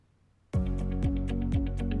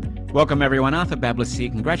Welcome everyone, Arthur Bablis here.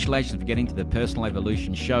 Congratulations for getting to the Personal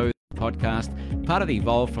Evolution Show podcast, part of the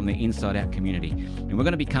Evolve from the Inside Out community. And we're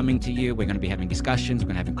going to be coming to you, we're going to be having discussions,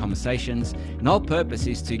 we're going to be having conversations. And the whole purpose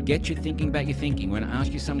is to get you thinking about your thinking. We're going to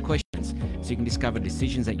ask you some questions so you can discover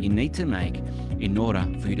decisions that you need to make in order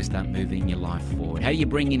for you to start moving your life forward. How do you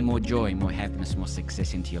bring in more joy, more happiness, more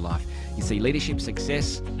success into your life? You see, leadership,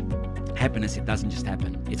 success, happiness, it doesn't just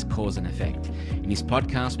happen. It's cause and effect. In this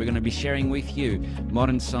podcast, we're going to be sharing with you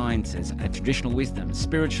modern sciences, traditional wisdom,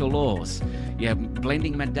 spiritual laws. You have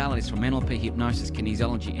blending modalities from NLP, hypnosis,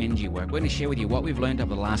 kinesiology, energy work. We're going to share with you what we've learned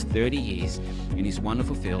over the last 30 years in this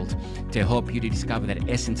wonderful field to help you to discover that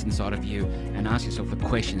essence inside of you and ask yourself the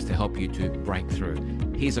questions to help you to break through.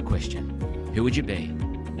 Here's a question. Who would you be?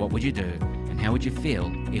 What would you do? And how would you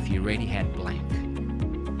feel if you already had blank?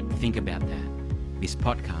 Think about that. This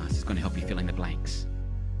podcast is going to help you fill in the blanks.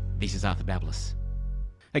 This is Arthur Bablis.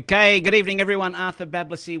 Okay, good evening everyone. Arthur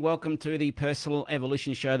Bablis here. Welcome to the Personal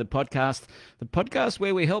Evolution Show, the podcast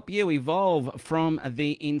where we help you evolve from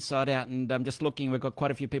the inside out. And I'm just looking, we've got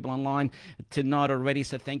quite a few people online tonight already,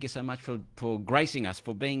 so thank you so much for gracing us,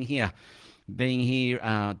 for being here.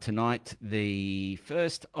 Tonight, the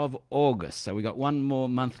 1st of August. So we've got one more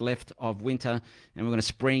month left of winter, and we're going to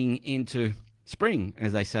spring into spring,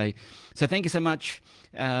 as they say. So thank you so much.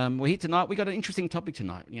 We're here tonight. We've got an interesting topic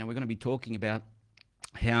tonight. We're going to be talking about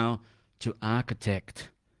how to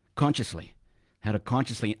consciously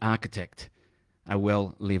architect a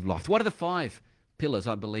well-lived life. What are the 5 pillars,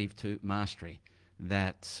 I believe, to mastery?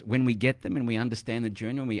 That when we get them and we understand the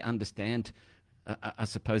journey, when we understand, I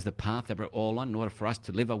suppose, the path that we're all on in order for us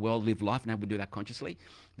to live a well-lived life, and how we do that consciously,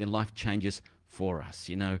 then life changes for us.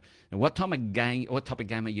 And what type of game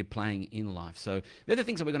are you playing in life? So they're the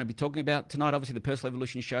things that we're going to be talking about tonight. Obviously, the Personal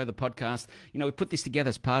Evolution Show, the podcast. We put this together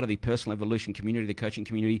as part of the Personal Evolution community, the coaching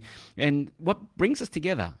community. And what brings us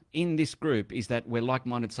together in this group is that we're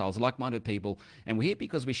like-minded souls, like-minded people, and we're here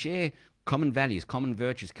because we share common values, common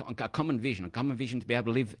virtues, a common vision to be able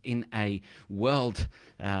to live in a world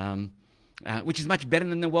which is much better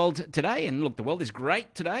than the world today. And look, the world is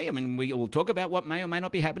great today. I mean, we will talk about what may or may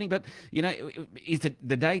not be happening, but, is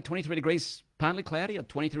the day 23 degrees partly cloudy or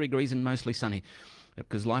 23 degrees and mostly sunny?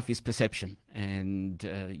 Because life is perception, and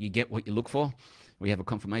you get what you look for. We have a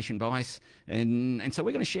confirmation bias. And so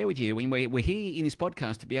we're going to share with you, we're here in this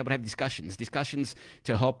podcast to be able to have discussions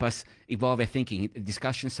to help us evolve our thinking,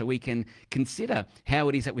 discussions so we can consider how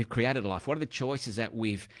it is that we've created a life. What are the choices that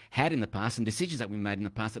we've had in the past and decisions that we made in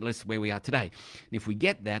the past that led us to where we are today? And if we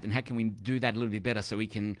get that, then how can we do that a little bit better so we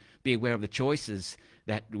can be aware of the choices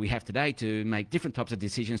that we have today to make different types of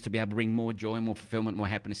decisions to be able to bring more joy, more fulfillment, more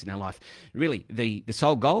happiness in our life? Really, the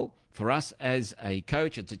sole goal for us as a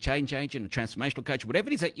coach, as a change agent, a transformational coach, whatever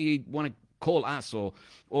it is that you want to call us, or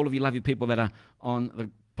all of you lovely people that are on the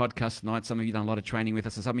podcast tonight. Some of you done a lot of training with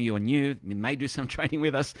us, and some of you are new. You may do some training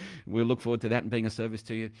with us. We'll look forward to that and being a service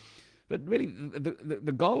to you. But really,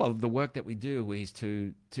 the goal of the work that we do is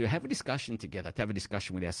to have a discussion together, to have a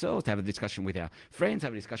discussion with ourselves, to have a discussion with our friends,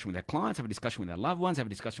 have a discussion with our clients, have a discussion with our loved ones, have a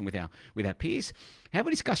discussion with our peers. Have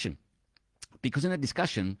a discussion, because in a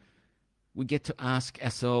discussion, we get to ask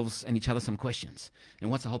ourselves and each other some questions. And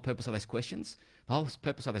what's the whole purpose of those questions? The whole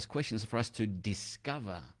purpose of those questions is for us to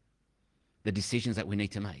discover the decisions that we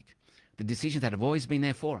need to make, the decisions that have always been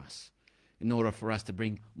there for us, in order for us to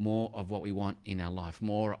bring more of what we want in our life,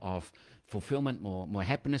 more of fulfillment, more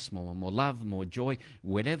happiness, more love, more joy,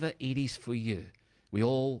 whatever it is for you. We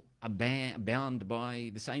all are bound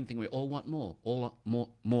by the same thing. We all want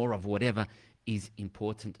more of whatever is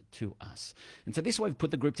important to us. And so this way we've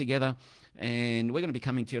put the group together, and we're going to be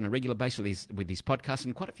coming to you on a regular basis with these podcasts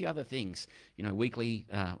and quite a few other things, weekly,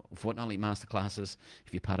 fortnightly masterclasses,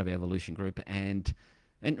 if you're part of our Evolution group. And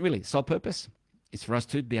really, sole purpose is for us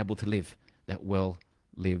to be able to live that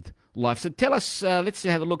well-lived life. So tell us, let's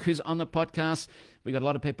have a look who's on the podcast. We've got a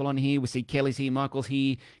lot of people on here. We see Kelly's here, Michael's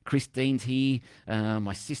here, Christine's here,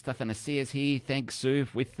 my sister Thanasia's here. Thanks, Sue,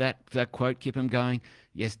 with that quote, keep them going.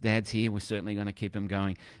 Yes, Dad's here. We're certainly going to keep them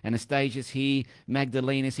going. Anastasia's here.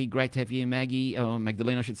 Magdalena's here. Great to have you, Maggie. Oh,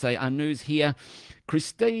 Magdalena, I should say. Anu's here.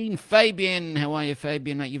 Christine, Fabian. How are you,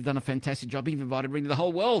 Fabian? Mate, you've done a fantastic job. You've invited really the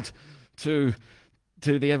whole world to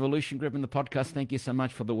the Evolution Group and the podcast. Thank you so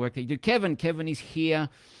much for the work that you do. Kevin is here.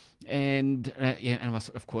 And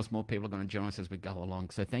of course, more people are going to join us as we go along.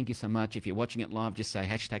 So thank you so much. If you're watching it live, just say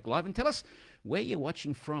 #live and tell us where you're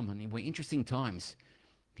watching from. I mean, we're interesting times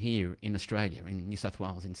here in Australia, in New South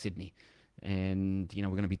Wales, in Sydney. And, we're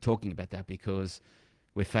going to be talking about that because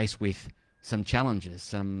we're faced with some challenges.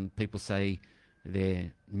 Some people say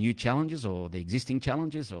they're new challenges or the existing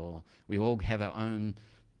challenges, or we all have our own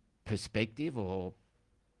perspective or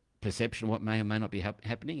perception of what may or may not be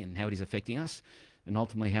happening and how it is affecting us, and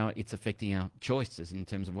ultimately how it's affecting our choices in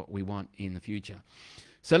terms of what we want in the future.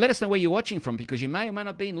 So let us know where you're watching from, because you may or may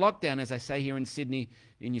not be in lockdown, as I say here in Sydney,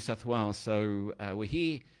 in New South Wales. So we're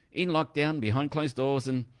here in lockdown, behind closed doors,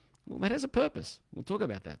 and well, that has a purpose. We'll talk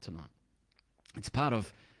about that tonight. It's part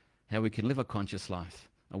of how we can live a conscious life,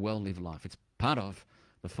 a well-lived life. It's part of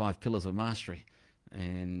the 5 pillars of mastery.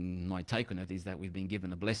 And my take on it is that we've been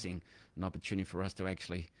given a blessing, an opportunity for us to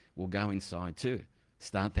actually, we'll go inside to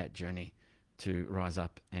start that journey to rise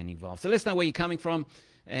up and evolve. So let us know where you're coming from.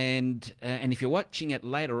 And if you're watching it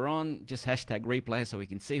later on, just hashtag replay so we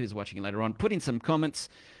can see who's watching it later on. Put in some comments,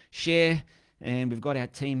 share, and we've got our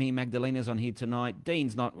team here. Magdalena's on here tonight.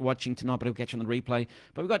 Dean's not watching tonight, but he'll catch on the replay.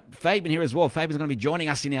 But we've got Fabian here as well. Fabian's going to be joining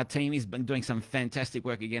us in our team. He's been doing some fantastic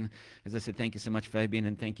work again. As I said, thank you so much, Fabian,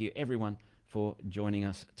 and thank you, everyone, for joining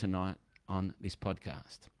us tonight on this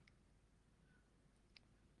podcast.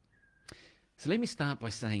 So let me start by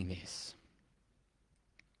saying this.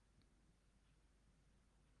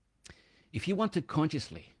 If you want to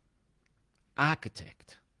consciously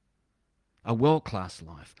architect a world-class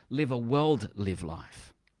life, live a world-lived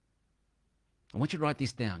life, I want you to write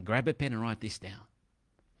this down. Grab a pen and write this down.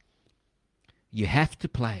 You have to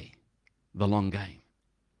play the long game.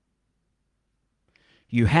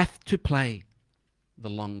 You have to play the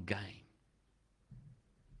long game.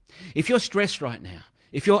 If you're stressed right now,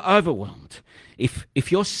 if you're overwhelmed,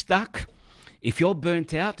 if you're stuck, if you're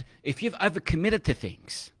burnt out, if you've overcommitted to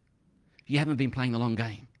things, you haven't been playing the long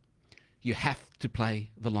game. You have to play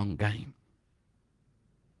the long game.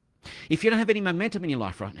 If you don't have any momentum in your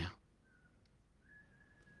life right now,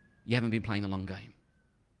 you haven't been playing the long game.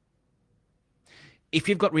 If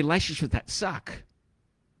you've got relationships that suck,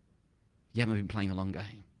 you haven't been playing the long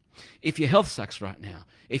game. If your health sucks right now,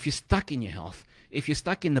 if you're stuck in your health, if you're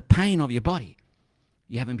stuck in the pain of your body,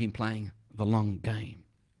 you haven't been playing the long game.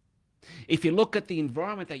 If you look at the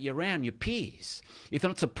environment that you're around, your peers, if they're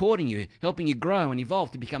not supporting you, helping you grow and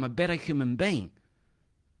evolve to become a better human being,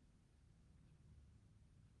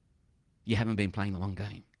 you haven't been playing the long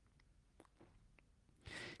game.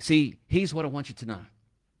 See, here's what I want you to know.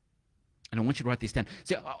 And I want you to write this down.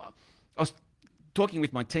 See, I was talking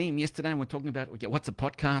with my team yesterday, and we're talking about what's the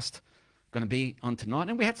podcast going to be on tonight.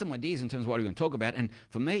 And we had some ideas in terms of what we're going to talk about. And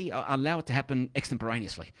for me, I allow it to happen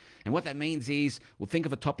extemporaneously. And what that means is we'll think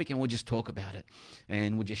of a topic and we'll just talk about it.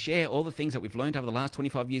 And we'll just share all the things that we've learned over the last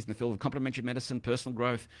 25 years in the field of complementary medicine, personal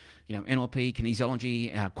growth, NLP,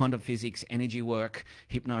 kinesiology, quantum physics, energy work,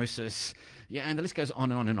 hypnosis. Yeah, and the list goes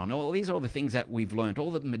on and on and on. All these are all the things that we've learned,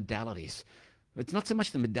 all the modalities. It's not so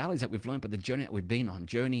much the modalities that we've learned, but the journey that we've been on.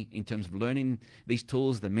 Journey in terms of learning these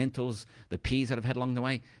tools, the mentors, the peers that I've had along the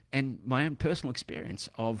way, and my own personal experience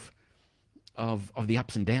of the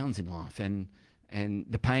ups and downs in life and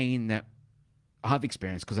the pain that I've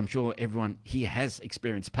experienced, because I'm sure everyone here has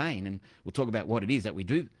experienced pain, and we'll talk about what it is that we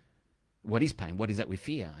do. What is pain? What is that we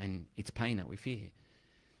fear? And it's pain that we fear.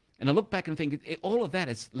 And I look back and think all of that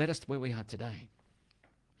has led us to where we are today.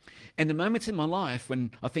 And the moments in my life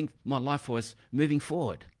when I think my life was moving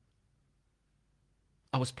forward,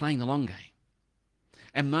 I was playing the long game.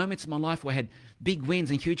 And moments in my life where I had big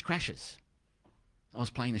wins and huge crashes, I was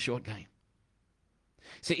playing the short game.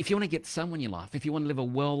 So if you want to get somewhere in your life, if you want to live a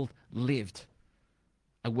well-lived,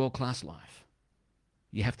 a world-class life,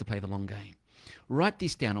 you have to play the long game. Write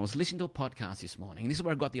this down. I was listening to a podcast this morning, and this is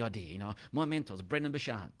where I got the idea. My mentors, Brendan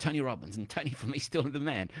Bouchard, Tony Robbins, and Tony, for me, still the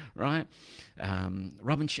man, right?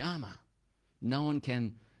 Robin Sharma. No one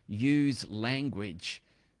can use language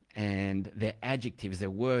and their adjectives, their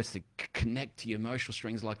words to connect to your emotional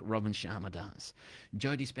strings like Robin Sharma does.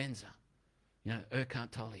 Joe Dispenza,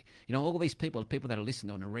 Eckhart Tolle. All these people that are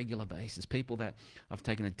listening on a regular basis, people that I've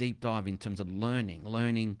taken a deep dive in terms of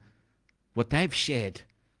learning what they've shared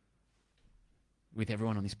with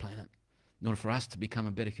everyone on this planet, in order for us to become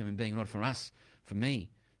a better human being, in order for me,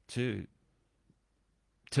 to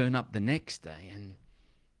turn up the next day and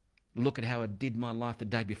look at how I did my life the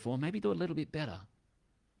day before, maybe do a little bit better.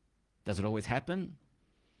 Does it always happen?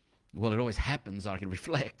 Well, it always happens I can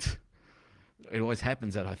reflect. It always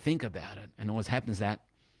happens that I think about it, and it always happens that,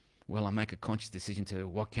 I make a conscious decision to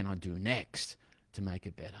what can I do next to make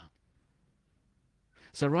it better.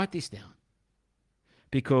 So write this down,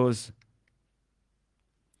 because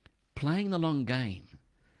playing the long game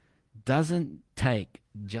doesn't take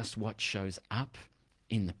just what shows up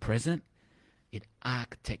in the present, it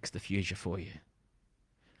architects the future for you.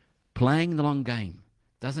 Playing the long game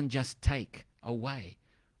doesn't just take away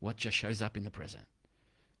what just shows up in the present.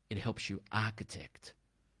 It helps you architect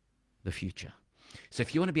the future. So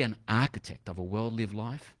if you want to be an architect of a well-lived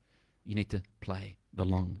life, you need to play the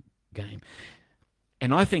long game.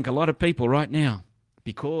 And I think a lot of people right now,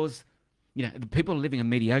 because the people are living a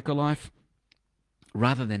mediocre life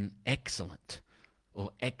rather than excellent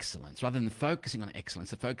or excellence, rather than focusing on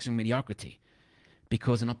excellence, they're focusing on mediocrity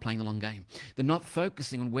because they're not playing the long game. They're not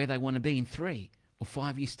focusing on where they want to be in 3 or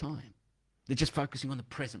 5 years' time. They're just focusing on the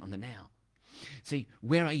present, on the now. See,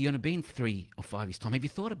 where are you going to be in 3 or 5 years' time? Have you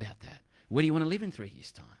thought about that? Where do you want to live in 3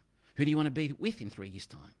 years' time? Who do you want to be with in 3 years'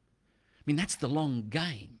 time? I mean, that's the long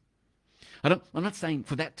game. I'm not saying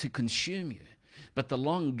for that to consume you, but the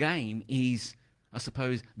long game is, I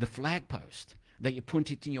suppose, the flagpost that you put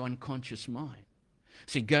it in your unconscious mind.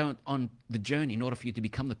 So you go on the journey in order for you to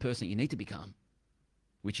become the person that you need to become,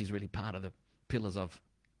 which is really part of the pillars of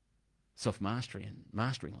self-mastery and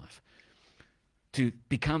mastering life. To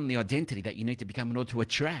become the identity that you need to become in order to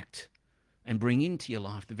attract and bring into your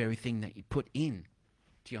life the very thing that you put in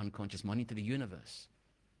to your unconscious mind, into the universe,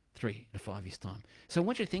 3 to 5 years' time. So I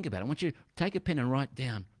want you to think about it. I want you to take a pen and write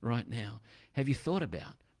down right now. Have you thought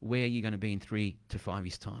about where you're going to be in 3 to 5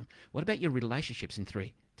 years' time? What about your relationships in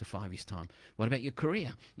 3 to 5 years' time? What about your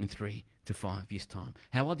career in 3 to 5 years' time?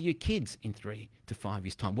 How old are your kids in 3 to 5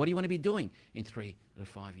 years' time? What do you want to be doing in 3 to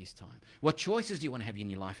 5 years' time? What choices do you want to have in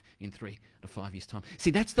your life in 3 to 5 years' time?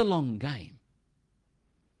 See, that's the long game.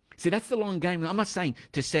 See, that's the long game. I'm not saying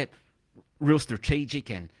to set real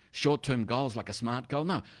strategic and short-term goals like a SMART goal.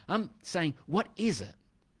 No, I'm saying, what is it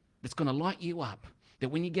that's going to light you up? That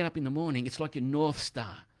when you get up in the morning, it's like your North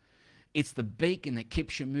Star. It's the beacon that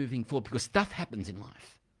keeps you moving forward, because stuff happens in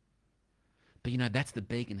life. But that's the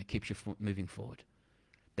beacon that keeps you moving forward.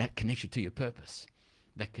 That connects you to your purpose.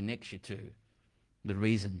 That connects you to the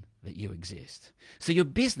reason that you exist. So your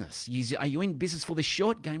business, are you in business for the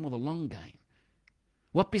short game or the long game?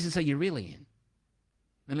 What business are you really in?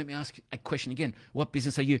 And let me ask a question again. What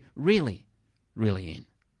business are you really, really in?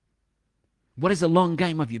 What is the long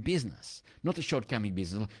game of your business? Not the short game of your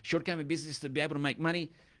business. Short game of business is to be able to make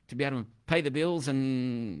money, to be able to pay the bills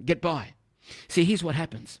and get by. See, here's what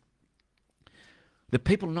happens. The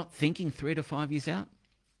people are not thinking 3 to 5 years out.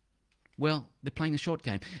 Well, they're playing the short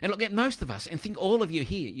game. And look, at most of us, and think all of you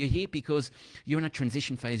here, you're here because you're in a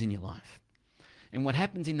transition phase in your life. And what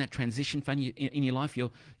happens in that transition phase in your life,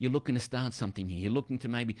 you're looking to start something here. You're looking to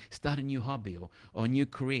maybe start a new hobby or a new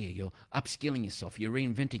career. You're upskilling yourself. You're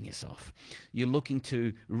reinventing yourself. You're looking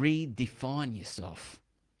to redefine yourself.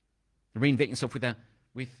 Reinvent yourself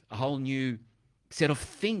with a whole new set of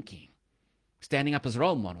thinking. Standing up as a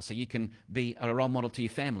role model so you can be a role model to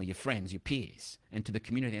your family, your friends, your peers, and to the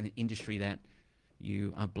community and the industry that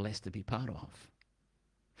you are blessed to be part of.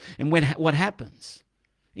 And what happens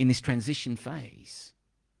in this transition phase?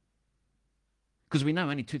 Because we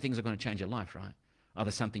know only 2 things are going to change your life, right?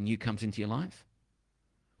 Either something new comes into your life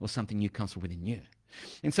or something new comes from within you.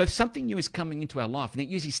 And so if something new is coming into our life, and it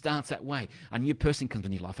usually starts that way. A new person comes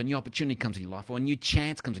in your life, a new opportunity comes in your life, or a new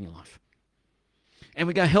chance comes in your life. And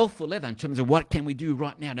we go hell for leather in terms of what can we do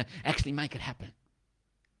right now to actually make it happen.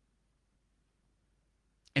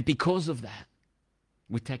 And because of that,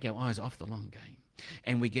 we take our eyes off the long game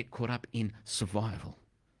and we get caught up in survival.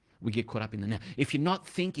 We get caught up in the now. If you're not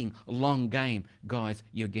thinking long game, guys,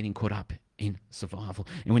 you're getting caught up in survival.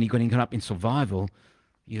 And when you're getting caught up in survival,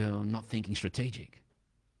 you're not thinking strategic.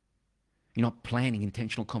 You're not planning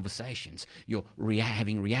intentional conversations. You're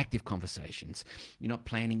having reactive conversations. You're not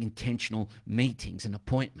planning intentional meetings and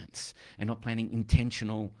appointments, and not planning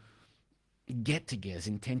intentional get-togethers,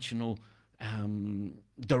 intentional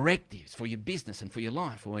directives for your business and for your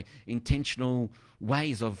life, or intentional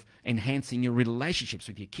ways of enhancing your relationships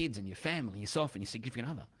with your kids and your family, yourself and your significant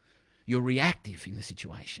other. You're reactive in the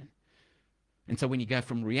situation. And so when you go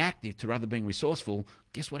from reactive to rather being resourceful,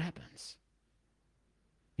 guess what happens?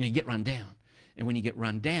 You get run down. And when you get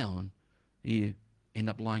run down, you end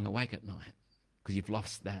up lying awake at night because you've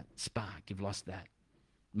lost that spark. You've lost that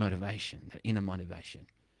motivation, that inner motivation.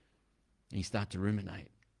 And you start to ruminate.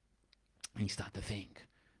 And you start to think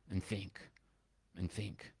and think and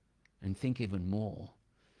think and think even more.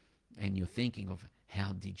 And you're thinking of,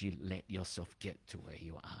 how did you let yourself get to where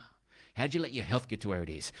you are? How did you let your health get to where it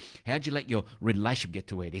is? How did you let your relationship get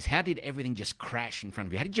to where it is? How did everything just crash in front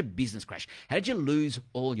of you? How did your business crash? How did you lose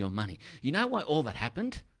all your money? You know why all that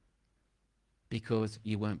happened? Because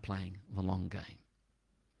you weren't playing the long game.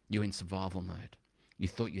 You were in survival mode. You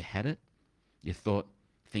thought you had it. You thought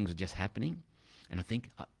things were just happening. And I think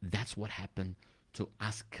that's what happened to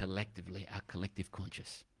us collectively, our collective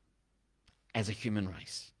conscious, as a human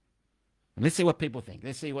race. And let's see what people think.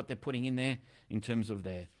 Let's see what they're putting in there in terms of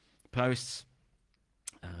their posts,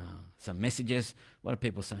 some messages. What are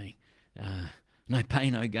people saying? No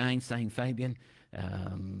pain, no gain, saying Fabian.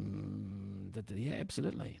 Yeah,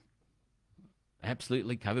 absolutely.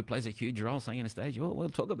 Absolutely, COVID plays a huge role. Saying on a stage, well, we'll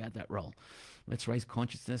talk about that role. Let's raise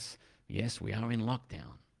consciousness. Yes, we are in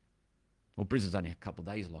lockdown. Well, Brisbane's only a couple of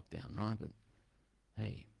days lockdown, right? But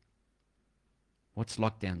hey, what's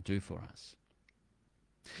lockdown do for us?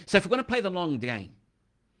 So if we're going to play the long game,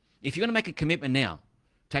 if you're going to make a commitment now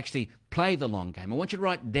to actually play the long game, I want you to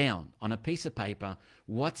write down on a piece of paper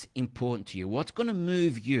what's important to you, what's going to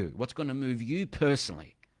move you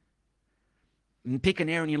personally. And pick an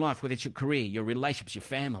area in your life, whether it's your career, your relationships, your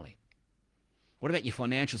family. What about your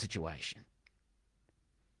financial situation?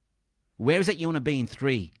 Where is it you want to be in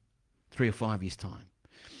three or 5 years' time?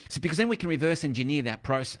 So because then we can reverse engineer that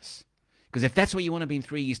process. Because if that's where you want to be in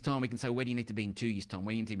 3 years' time, we can say, where do you need to be in 2 years' time?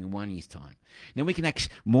 Where do you need to be in 1 year's time? Then we can act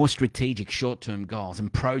more strategic short-term goals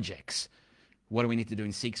and projects. What do we need to do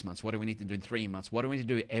in 6 months? What do we need to do in 3 months? What do we need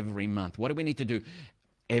to do every month? What do we need to do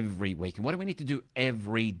every week? And what do we need to do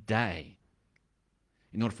every day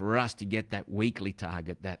in order for us to get that weekly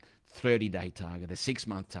target, that 30-day target, the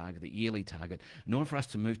 6-month target, the yearly target, in order for us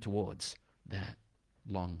to move towards that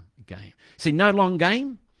long game? See, no long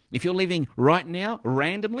game. If you're living right now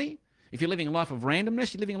randomly, if you're living a life of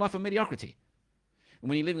randomness, you're living a life of mediocrity. And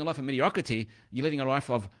when you're living a life of mediocrity, you're living a life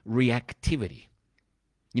of reactivity.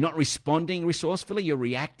 You're not responding resourcefully, you're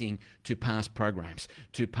reacting to past programs,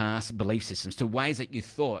 to past belief systems, to ways that you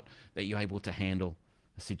thought that you're able to handle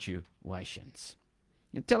situations.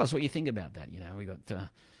 Tell us what you think about that. We got,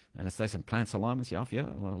 let's say some planets alignments. Yeah,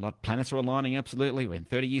 well, a lot of planets are aligning, absolutely. We're in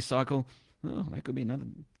 30-year cycle. Oh, that could be another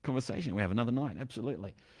conversation. We have another night,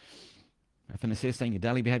 absolutely. Athena says, saying your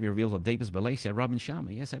daily behavior reveals our deepest beliefs. Yeah, Robin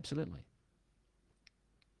Sharma. Yes, absolutely.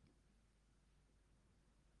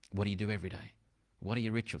 What do you do every day? What are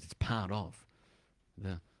your rituals? It's part of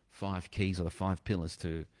the 5 keys or the 5 pillars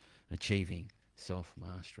to achieving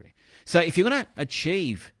self-mastery. So if you're going to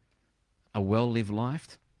achieve a well-lived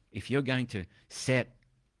life, if you're going to set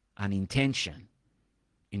an intention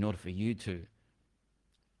in order for you to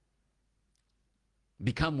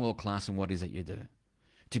become world-class in what it is that you do,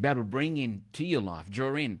 to be able to bring in to your life,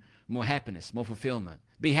 draw in more happiness, more fulfillment,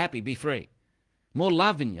 be happy, be free, more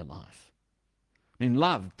love in your life. And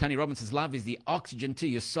love, Tony Robbins says, love is the oxygen to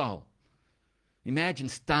your soul. Imagine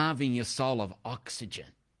starving your soul of oxygen.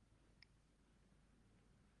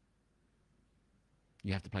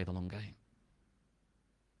 You have to play the long game.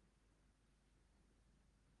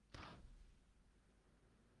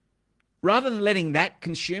 Rather than letting that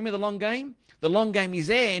consume you, the long game is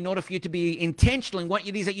there in order for you to be intentional in what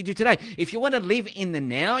it is that you do today. If you want to live in the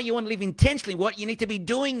now, you want to live intentionally what you need to be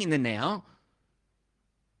doing in the now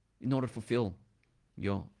in order to fulfill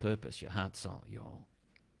your purpose, your heart, soul,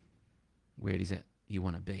 where it is that you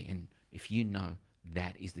want to be. And if you know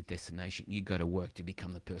that is the destination, you go to work to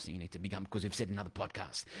become the person you need to become. Because we've said in another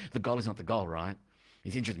podcast, the goal is not the goal, right?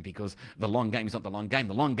 It's interesting because the long game is not the long game.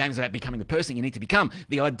 The long game is about becoming the person you need to become,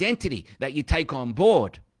 the identity that you take on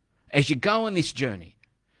board as you go on this journey.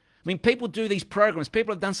 I mean, people do these programs.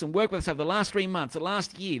 People have done some work with us over the last 3 months, the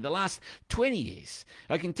last year, the last 20 years.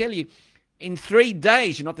 I can tell you, in 3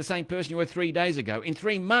 days, you're not the same person you were 3 days ago. In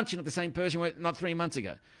 3 months, you're not the same person you were not 3 months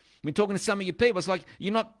ago. We're talking to some of your people. It's like,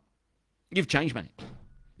 you've changed, mate.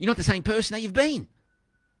 You're not the same person that you've been.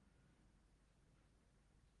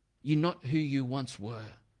 You're not who you once were.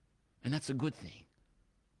 And that's a good thing.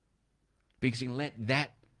 Because you can let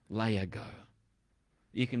that layer go.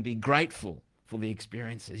 You can be grateful for the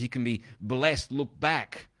experiences. You can be blessed, look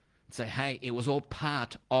back and say, hey, it was all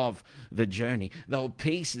part of the journey. They were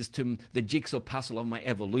pieces to the jigsaw puzzle of my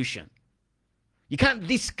evolution. You can't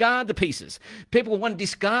discard the pieces. People want to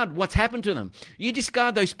discard what's happened to them. You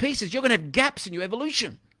discard those pieces, you're going to have gaps in your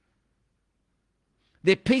evolution.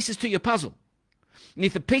 They're pieces to your puzzle. And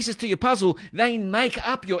if the pieces to your puzzle, they make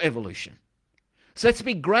up your evolution. So let's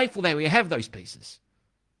be grateful that we have those pieces.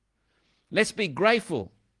 Let's be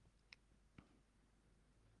grateful.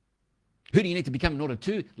 Who do you need to become in order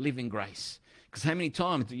to live in grace? Because how many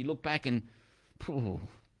times do you look back and you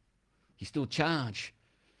still charge?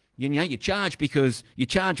 You charge because you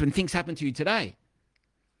charge when things happen to you today.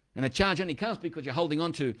 And the charge only comes because you're holding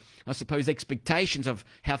on to, I suppose, expectations of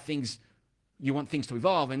how you want things to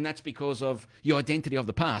evolve, and that's because of your identity of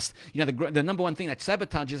the past. The number one thing that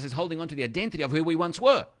sabotages is holding on to the identity of who we once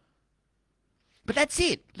were. But that's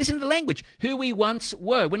it. Listen to the language. Who we once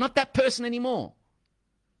were. We're not that person anymore.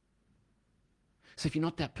 So if you're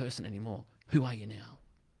not that person anymore, who are you now?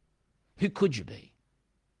 Who could you be?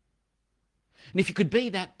 And if you could be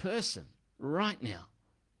that person right now,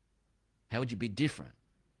 how would you be different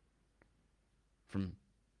from,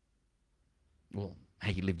 how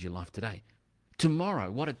you lived your life today? Tomorrow,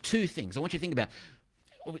 what are 2 things? I want you to think about,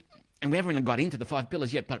 And we haven't even got into the 5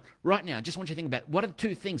 pillars yet, but right now, I just want you to think about what are the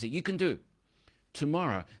 2 things that you can do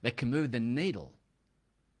tomorrow that can move the needle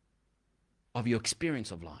of your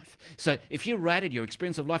experience of life. So if you rated your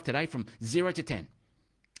experience of life today from 0 to 10,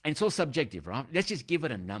 and it's all subjective, right? Let's just give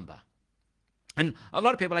it a number. And a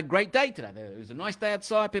lot of people had a great day today. It was a nice day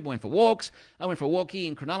outside. People went for walks. I went for a walk here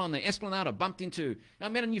in Cronulla on the Esplanade. I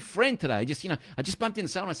met a new friend today. I just bumped into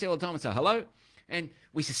someone I see all the time and say hello. And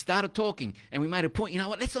we just started talking, and we made a point. You know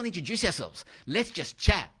what? Let's not introduce ourselves. Let's just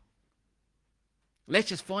chat. Let's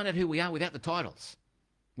just find out who we are without the titles,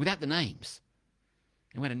 without the names.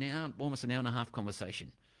 And we had almost an hour and a half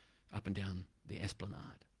conversation up and down the Esplanade.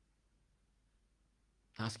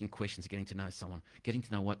 Asking questions, getting to know someone, getting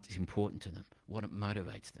to know what's important to them, what it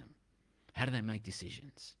motivates them. How do they make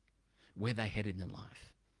decisions? Where they headed in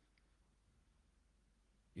life?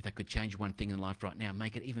 If they could change one thing in life right now,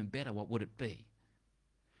 make it even better, what would it be?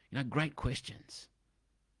 You know, great questions.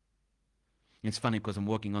 And it's funny because I'm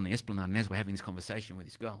walking on the Esplanade, and as we're having this conversation with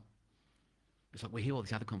this girl, it's like we hear all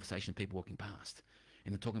these other conversations, people walking past,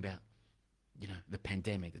 and they're talking about, you know, the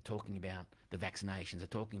pandemic, they're talking about the vaccinations, they're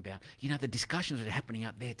talking about, you know, the discussions that are happening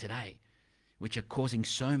out there today, which are causing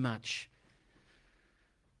so much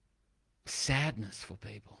sadness for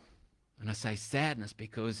people. And I say sadness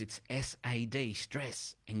because it's SAD,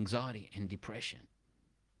 stress, anxiety, and depression.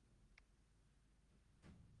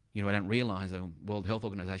 You know, I don't realize the World Health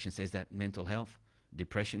Organization says that mental health,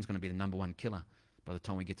 depression is going to be the #1 killer by the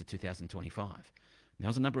time we get to 2025. And that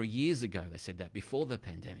was a number of years ago they said that, before the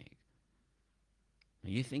pandemic. Now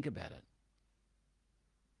you think about it.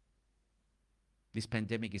 This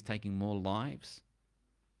pandemic is taking more lives,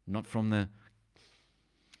 not from the...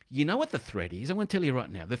 You know what the threat is? I want to tell you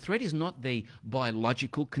right now. The threat is not the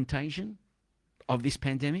biological contagion of this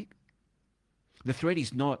pandemic. The threat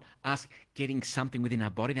is not us getting something within our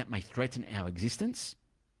body that may threaten our existence.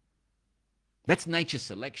 That's nature's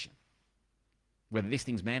selection. Whether this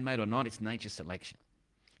thing's man-made or not, it's nature's selection.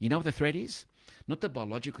 You know what the threat is? Not the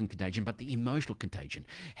biological contagion, but the emotional contagion.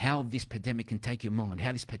 How this pandemic can take your mind,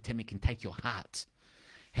 how this pandemic can take your heart,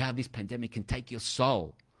 how this pandemic can take your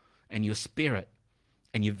soul and your spirit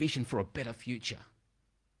and your vision for a better future.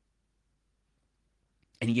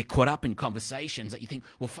 And you get caught up in conversations that you think,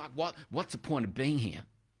 well, fuck, what's the point of being here?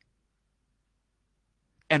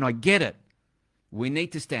 And I get it. We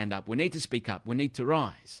need to stand up. We need to speak up. We need to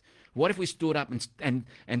rise. What if we stood up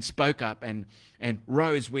and spoke up and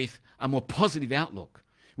rose with a more positive outlook,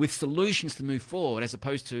 with solutions to move forward, as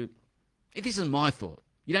opposed to, if this is my thought,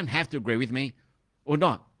 you don't have to agree with me or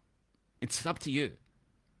not. It's up to you.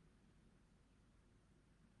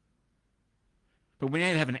 But we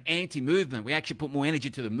need to have an anti-movement. We actually put more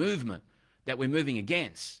energy to the movement that we're moving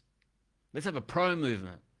against. Let's have a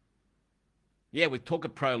pro-movement. Yeah, we talk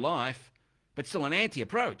of pro-life, but still an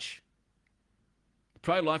anti-approach.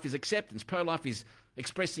 Pro-life is acceptance. Pro-life is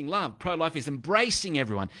expressing love. Pro-life is embracing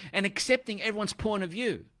everyone and accepting everyone's point of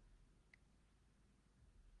view.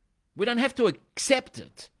 We don't have to accept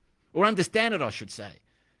it, or understand it, I should say.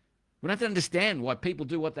 We don't have to understand why people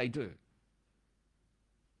do what they do.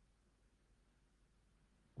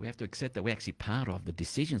 We have to accept that we're actually part of the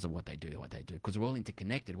decisions of what they do, because we're all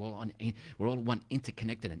interconnected. We're all one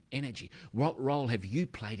interconnected energy. What role have you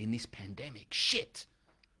played in this pandemic? Shit.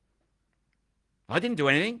 I didn't do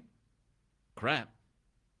anything. Crap.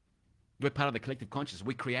 We're part of the collective consciousness.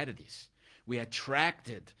 We created this. We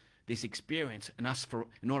attracted this experience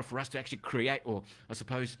in order for us to actually create, or I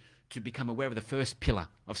suppose to become aware of the first pillar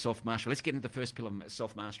of self-mastery. Let's get into the first pillar of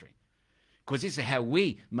self-mastery. Because this is how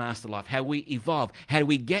we master life, how we evolve, how do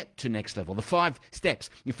we get to next level. The 5 steps,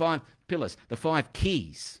 the 5 pillars, the 5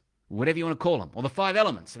 keys, whatever you want to call them, or the 5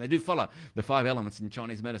 elements. And they do follow the 5 elements in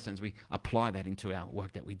Chinese medicines. We apply that into our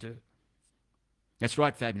work that we do. That's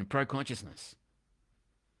right, Fabian, pro-consciousness.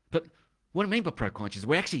 But what do I mean by pro-consciousness?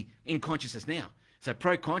 We're actually in consciousness now. So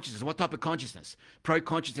pro-consciousness, what type of consciousness?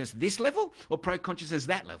 Pro-consciousness this level or pro-consciousness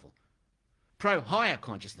that level? Pro-higher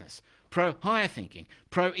consciousness, pro-higher thinking,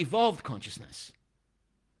 pro-evolved consciousness,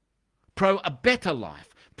 pro-a better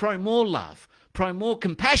life, pro-more love, pro-more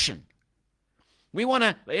compassion. We want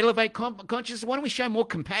to elevate consciousness. Why don't we show more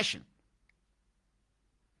compassion?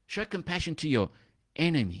 Show compassion to your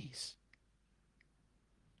enemies.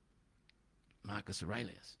 Marcus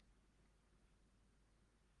Aurelius.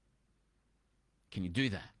 Can you do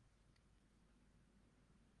that?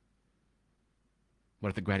 What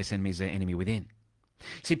if the greatest enemy is the enemy within?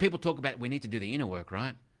 See, people talk about we need to do the inner work,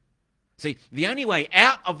 right? See, the only way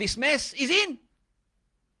out of this mess is in.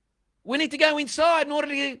 We need to go inside in order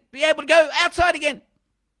to be able to go outside again.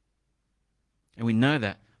 And we know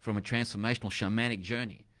that from a transformational shamanic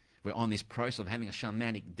journey We're on this process of having a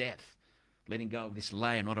shamanic death, letting go of this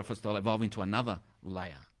layer in order for us to evolve into another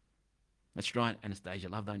layer. That's right, Anastasia,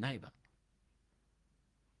 love thy neighbour.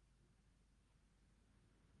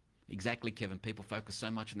 Exactly, Kevin. People focus so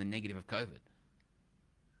much on the negative of COVID.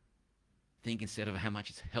 Think instead of how much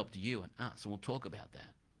it's helped you and us, and we'll talk about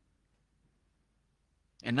that.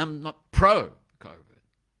 And I'm not pro-COVID.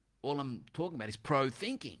 All I'm talking about is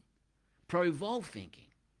pro-thinking, pro-evolved thinking.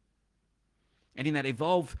 And in that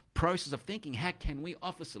evolved process of thinking, how can we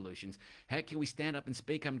offer solutions? How can we stand up and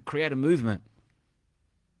speak and create a movement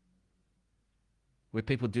where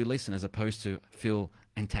people do listen as opposed to feel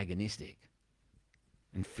antagonistic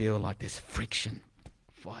and feel like there's friction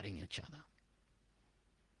fighting each other?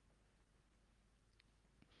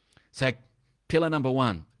 So, pillar number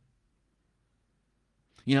 1.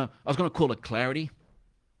 I was going to call it clarity.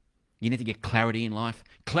 You need to get clarity in life.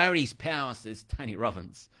 Clarity is power, says Tony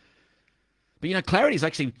Robbins. But, clarity is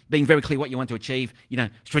actually being very clear what you want to achieve,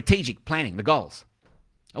 strategic planning, the goals.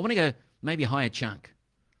 I want to go maybe a higher chunk.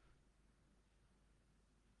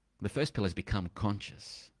 The first pillar is become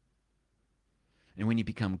conscious. And when you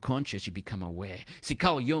become conscious, you become aware. See,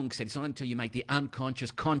 Carl Jung said it's not until you make the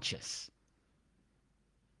unconscious conscious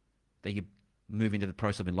that you move into the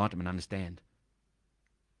process of enlightenment and understand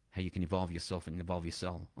how you can evolve yourself and evolve your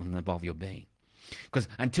soul and evolve your being. Because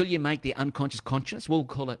until you make the unconscious conscious, we'll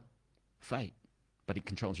call it fate, but it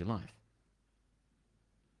controls your life.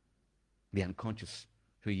 The unconscious,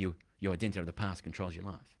 your identity of the past, controls your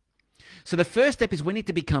life. So the first step is we need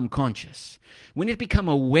to become conscious. We need to become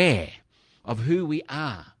aware of who we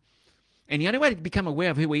are. And the only way to become aware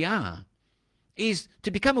of who we are is to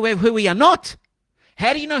become aware of who we are not.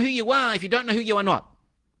 How do you know who you are if you don't know who you are not?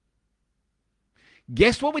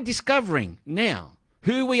 Guess what we're discovering now?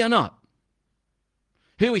 Who we are not.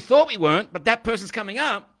 Who we thought we weren't, but that person's coming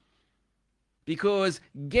up. Because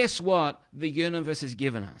guess what the universe has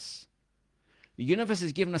given us? The universe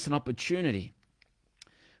has given us an opportunity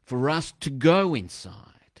for us to go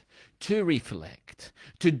inside, to reflect,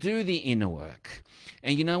 to do the inner work.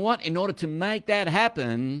 And you know what? In order to make that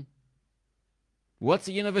happen, what's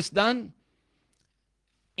the universe done?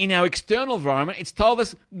 In our external environment, it's told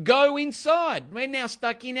us, go inside. We're now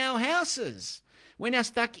stuck in our houses. We're now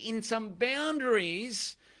stuck in some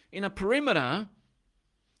boundaries, in a perimeter,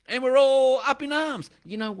 and we're all up in arms.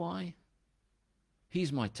 You know why?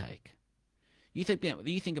 Here's my take. You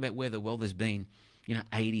think about where the world has been,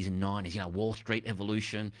 80s and 90s, Wall Street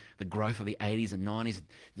evolution, the growth of the 80s and 90s,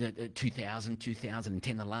 the 2000,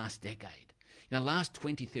 2010, the last decade. The last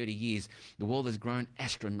 20, 30 years, the world has grown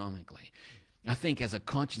astronomically. I think as a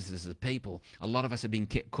consciousness as a people, a lot of us have been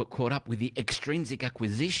caught up with the extrinsic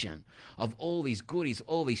acquisition of all these goodies,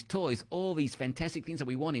 all these toys, all these fantastic things that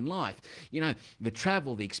we want in life. The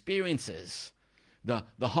travel, the experiences, the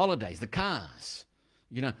holidays, the cars,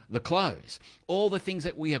 the clothes, all the things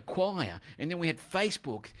that we acquire. And then we had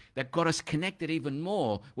Facebook that got us connected even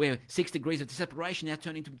more, where 6 degrees of separation now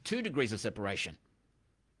turned into 2 degrees of separation.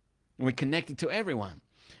 And we're connected to everyone.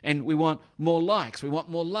 And we want more likes, we want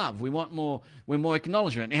more love, we're more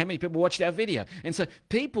acknowledgement. And how many people watched our video? And so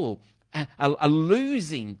people are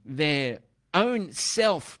losing their own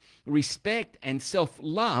self-respect and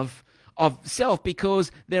self-love of self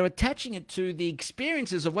because they're attaching it to the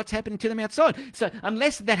experiences of what's happening to them outside. So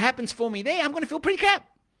unless that happens for me there, I'm going to feel pretty crap.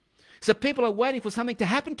 So people are waiting for something to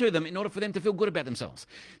happen to them in order for them to feel good about themselves.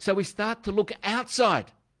 So we start to look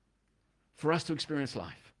outside for us to experience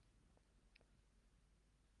life.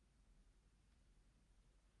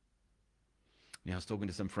 I was talking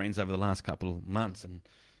to some friends over the last couple of months, and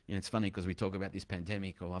it's funny because we talk about this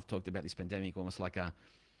pandemic, or I've talked about this pandemic almost like a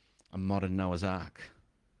modern Noah's Ark.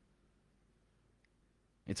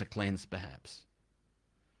 It's a cleanse, perhaps.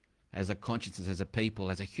 As a consciousness, as a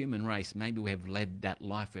people, as a human race, maybe we have led that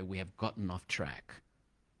life where we have gotten off track.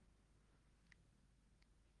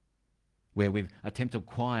 Where we've attempted to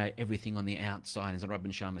acquire everything on the outside. As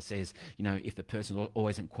Robin Sharma says, if the person is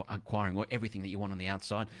always acquiring everything that you want on the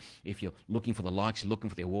outside, if you're looking for the likes, you're looking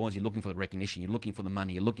for the awards, you're looking for the recognition, you're looking for the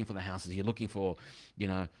money, you're looking for the houses, you're looking for,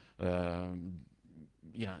 the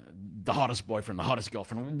hottest boyfriend, the hottest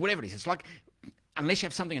girlfriend, whatever it is. It's like, unless you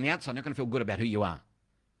have something on the outside, you're not going to feel good about who you are.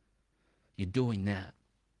 You're doing that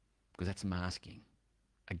because that's masking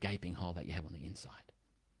a gaping hole that you have on the inside.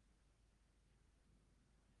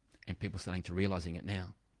 And people are starting to realizing it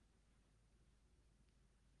now.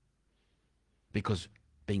 Because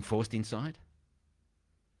being forced inside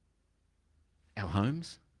our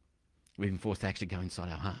homes, we've been forced to actually go inside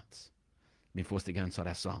our hearts. We've been forced to go inside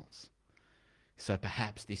our souls. So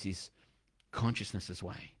perhaps this is consciousness's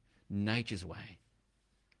way, nature's way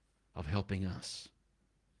of helping us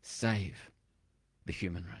save the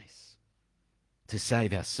human race, to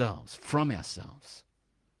save ourselves from ourselves,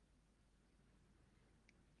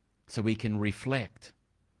 so we can reflect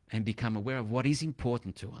and become aware of what is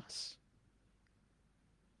important to us.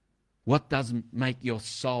 What does make your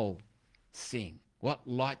soul sing? What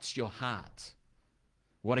lights your heart?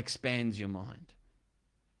 What expands your mind?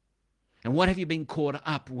 And what have you been caught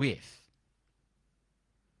up with?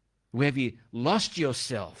 Where have you lost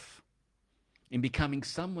yourself in becoming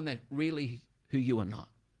someone that really who you are not?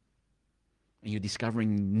 And you're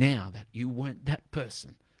discovering now that you weren't that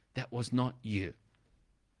person. That was not you.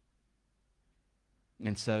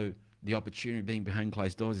 And so the opportunity of being behind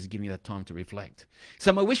closed doors is giving you that time to reflect.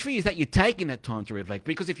 So my wish for you is that you're taking that time to reflect,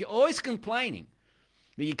 because if you're always complaining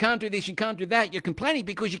that you can't do this, you can't do that, you're complaining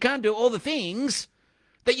because you can't do all the things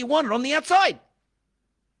that you wanted on the outside.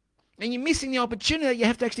 And you're missing the opportunity that you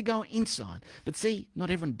have to actually go inside. But see, not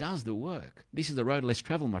everyone does the work. This is the road less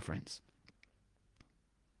traveled, my friends.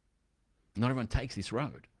 Not everyone takes this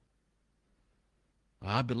road.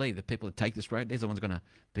 I believe that people that take this road, these are the ones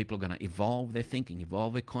people are going to evolve their thinking,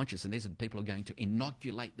 evolve their consciousness, and these are the people who are going to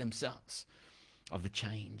inoculate themselves of the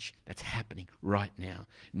change that's happening right now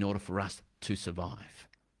in order for us to survive.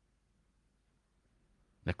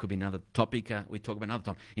 That could be another topic we talk about another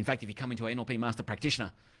time. In fact, if you come into an NLP Master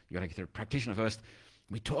Practitioner, you've got to get through a practitioner first.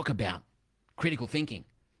 We talk about critical thinking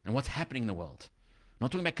and what's happening in the world. I'm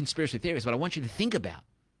not talking about conspiracy theories, but I want you to think about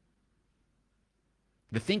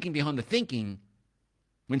the thinking behind the thinking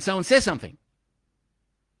when someone says something.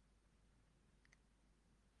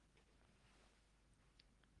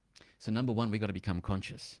 So number one, we've got to become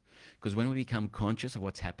conscious. Because when we become conscious of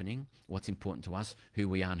what's happening, what's important to us, who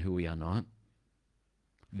we are and who we are not,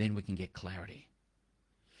 then we can get clarity.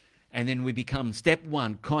 And then we become step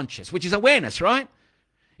one, conscious, which is awareness, right?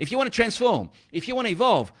 If you want to transform, if you want to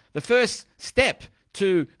evolve, the first step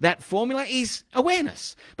to that formula is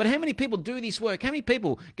awareness. But how many people do this work? How many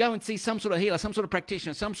people go and see some sort of healer, some sort of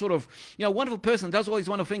practitioner, some sort of wonderful person that does all these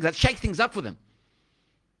wonderful things that shake things up for them?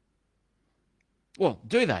 Well,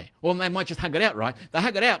 do they? Or they might just hug it out, right? They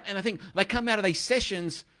hug it out, and I think they come out of these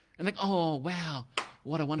sessions and think, oh, wow,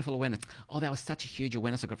 what a wonderful awareness. Oh, that was such a huge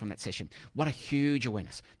awareness I got from that session. What a huge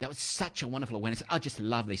awareness. That was such a wonderful awareness. I just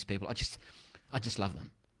love these people. I just love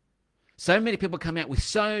them. So many people come out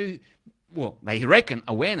with they reckon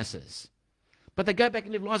awarenesses, but they go back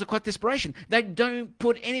and live lives of quite desperation. They don't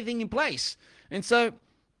put anything in place. And so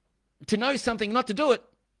to know something, not to do it,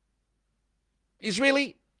 is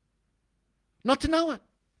really not to know it.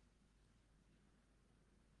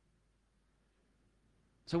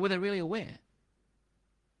 So were they really aware?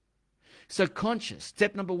 So conscious,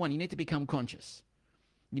 step number one, you need to become conscious.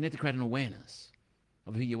 You need to create an awareness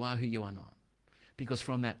of who you are not. Because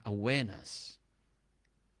from that awareness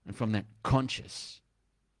and from that conscious,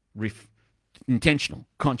 intentional,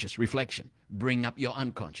 conscious reflection, bring up your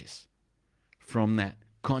unconscious. From that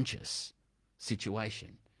conscious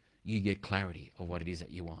situation, you get clarity of what it is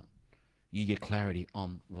that you want. You get clarity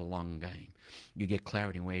on the long game. You get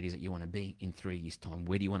clarity on where it is that you want to be in 3 years' time.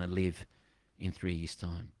 Where do you want to live in 3 years'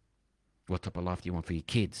 time? What type of life do you want for your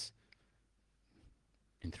kids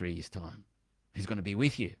in 3 years' time? Who's going to be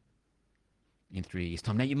with you in 3 years'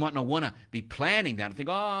 time? Now, you might not want to be planning that and think,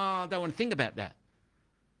 I don't want to think about that.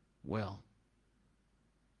 Well,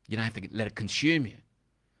 you don't have to let it consume you.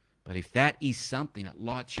 But if that is something that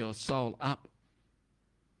lights your soul up,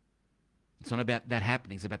 it's not about that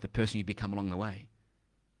happening. It's about the person you become along the way.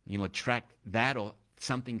 You'll attract that or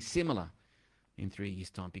something similar in 3 years'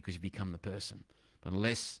 time because you become the person. But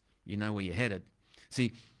unless you know where you're headed.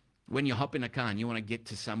 See, when you hop in a car and you want to get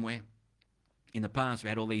to somewhere, in the past we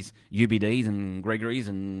had all these UBDs and Gregories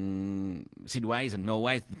and Sidways and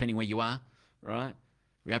Norways, depending where you are, right?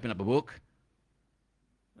 We open up a book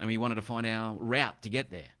and we wanted to find our route to get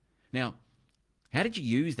there. Now, how did you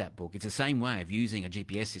use that book? It's the same way of using a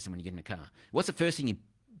GPS system when you get in a car. What's the first thing you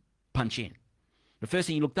punch in? The first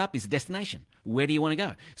thing you looked up is the destination. Where do you want to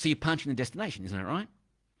go? So you punch in the destination, isn't that right?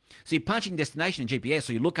 So you punch in destination in GPS,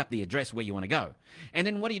 so you look up the address where you want to go. And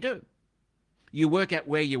then what do? You work out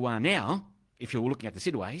where you are now, if you're looking at the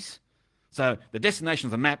Sidways. So the destination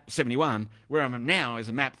is a map 71, where I'm now is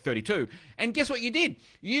a map 32. And guess what you did?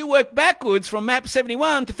 You worked backwards from map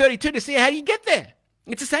 71 to 32 to see how you get there.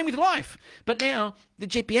 It's the same with life. But now the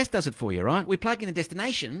GPS does it for you, right? We plug in the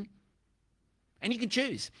destination and you can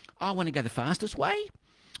choose. I want to go the fastest way,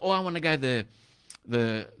 or I want to go the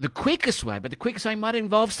quickest way. But the quickest way might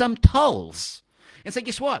involve some tolls. And so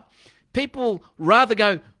guess what? People rather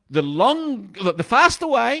go the faster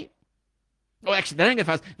way. Or actually, they don't go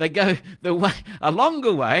fast. They go a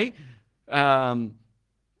longer way,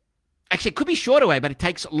 Actually, it could be shorter way, but it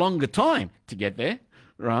takes longer time to get there,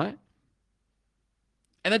 right?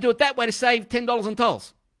 And they do it that way to save $10 on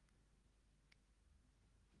tolls.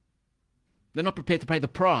 They're not prepared to pay the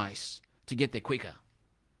price to get there quicker.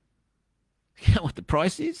 You know what the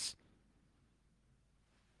price is?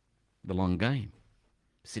 The long game.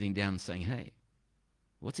 Sitting down and saying, hey,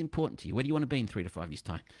 what's important to you? Where do you want to be in 3 to 5 years'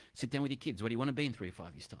 time? Sit down with your kids. Where do you want to be in 3 to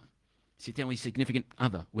 5 years' time? Sit down with your significant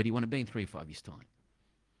other. Where do you want to be in 3 to 5 years' time?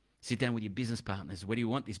 Sit down with your business partners. Where do you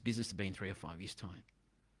want this business to be in 3 or 5 years' time?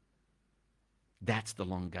 That's the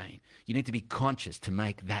long game. You need to be conscious to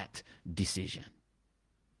make that decision.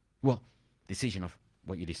 Well, decision of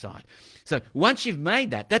what you decide. So once you've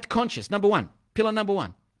made that, that's conscious. Number one, pillar number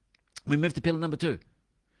one. We move to pillar number two.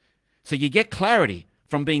 So you get clarity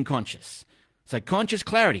from being conscious. So conscious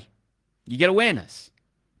clarity. You get awareness.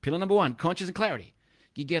 Pillar number one, conscious and clarity.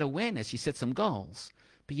 You get awareness, you set some goals,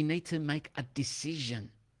 but you need to make a decision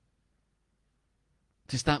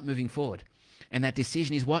to start moving forward. And that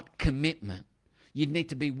decision is what? Commitment. You need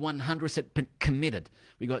to be 100% committed.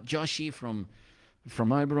 We got Josh here from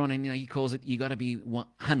Oberon, and he calls it, you got to be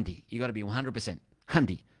hundy. You got to be 100%.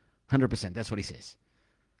 Hundy. 100%. That's what he says.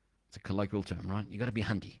 It's a colloquial term, right? You got to be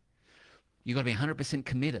hundy. You got to be 100%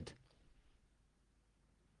 committed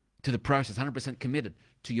to the process, 100% committed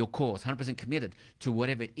to your cause, 100% committed to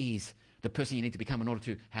whatever it is, the person you need to become in order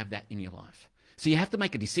to have that in your life. So you have to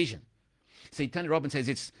make a decision. See, Tony Robbins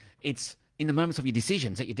says it's in the moments of your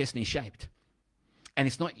decisions that your destiny is shaped. And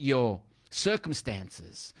it's not your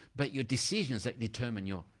circumstances, but your decisions that determine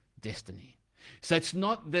your destiny. So it's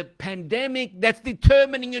not the pandemic that's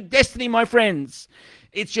determining your destiny, my friends.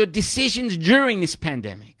 It's your decisions during this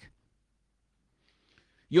pandemic.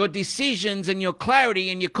 Your decisions and your clarity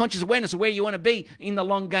and your conscious awareness of where you want to be in the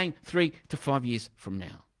long game 3 to 5 years from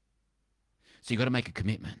now. So you've got to make a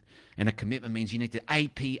commitment. And a commitment means you need to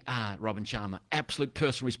APR, Robin Sharma, absolute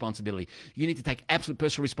personal responsibility. You need to take absolute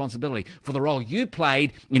personal responsibility for the role you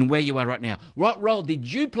played in where you are right now. What role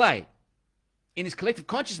did you play in this collective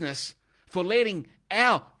consciousness for letting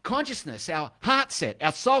our consciousness, our heart set,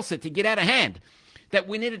 our soul set to get out of hand? That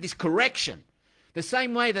we needed this correction. The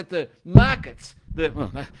same way that the markets,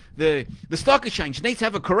 the stock exchange needs to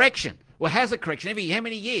have a correction, or has a correction every how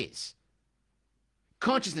many years?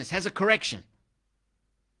 Consciousness has a correction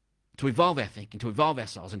to evolve our thinking, to evolve our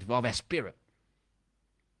souls, and to evolve our spirit.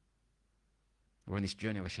 We're on this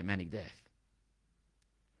journey of a shamanic death.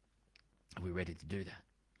 Are we ready to do that?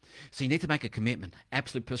 So you need to make a commitment,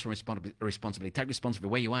 absolute personal responsibility. Take responsibility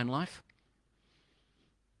for where you are in life.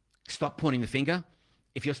 Stop pointing the finger.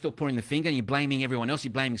 If you're still pointing the finger and you're blaming everyone else,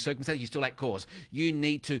 you're blaming circumstances, you're still at cause. You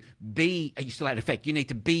need to be, you're still at effect. You need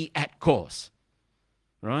to be at cause,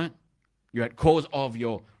 right? You're at cause of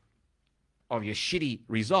your shitty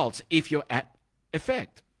results if you're at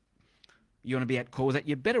effect. You want to be at cause at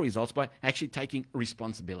your better results by actually taking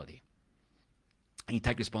responsibility. And you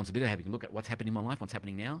take responsibility, having a look at what's happening in my life, what's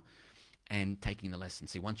happening now, and taking the lesson.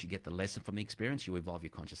 See, once you get the lesson from the experience, you evolve your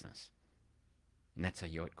consciousness. And that's how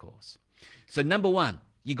you're at cause. So number one,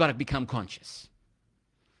 you got to become conscious.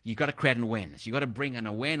 You got to create an awareness. You got to bring an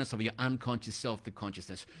awareness of your unconscious self to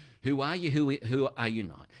consciousness. Who are you? Who are you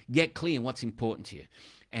not? Get clear on what's important to you.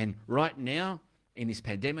 And right now, in this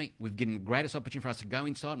pandemic, we've given the greatest opportunity for us to go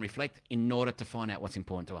inside and reflect in order to find out what's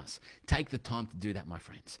important to us. Take the time to do that, my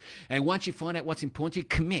friends. And once you find out what's important to you,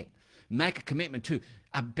 commit. Make a commitment to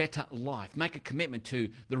a better life. Make a commitment to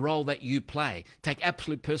the role that you play. Take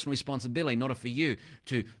absolute personal responsibility in order for you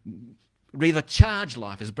to recharge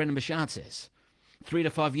life, as Brendan Bouchard says. 3 to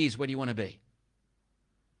 5 years, where do you want to be?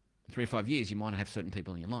 In 3 to 5 years, you might have certain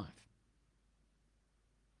people in your life.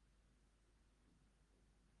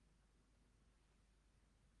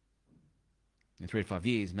 In 3 to 5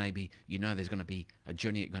 years, maybe you know there's going to be a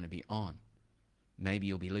journey you're going to be on. Maybe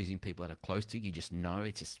you'll be losing people that are close to you. You just know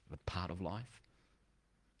it's just a part of life.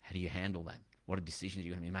 How do you handle that? What are decisions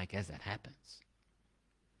you're going to make as that happens?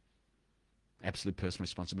 Absolute personal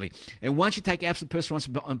responsibility. And once you take absolute personal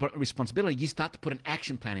responsibility, you start to put an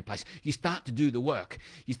action plan in place. You start to do the work.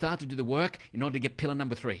 You start to do the work in order to get pillar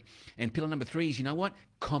number 3. And pillar number 3 is, you know what?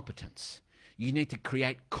 Competence. You need to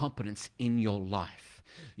create competence in your life.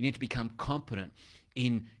 You need to become competent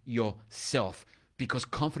in yourself, because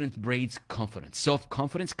confidence breeds confidence.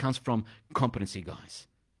 Self-confidence comes from competency, guys.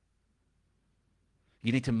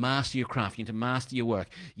 You need to master your craft. You need to master your work.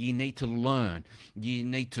 You need to learn. You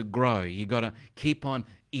need to grow. You got to keep on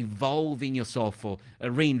evolving yourself or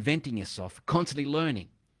reinventing yourself, constantly learning,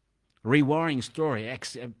 rewiring your story.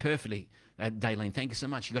 Perfectly, Daylene. Thank you so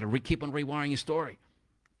much. You got to keep on rewiring your story.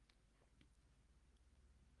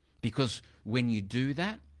 Because when you do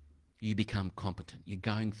that, you become competent. You're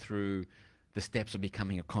going through the steps of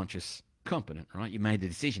becoming a conscious competent, right? You made the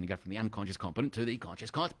decision to go from the unconscious competent to the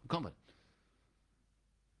conscious competent.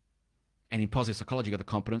 And in positive psychology, you've got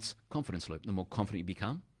the confidence loop. The more confident you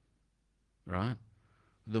become, right,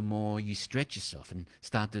 the more you stretch yourself and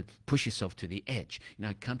start to push yourself to the edge. You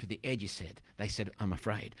know, come to the edge, he said. They said, I'm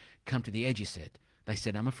afraid. Come to the edge, he said. They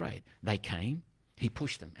said, I'm afraid. They came, he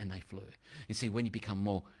pushed them, and they flew. You see, when you become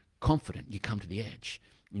more confident, you come to the edge,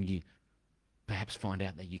 and you perhaps find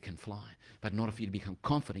out that you can fly. But in order for you to become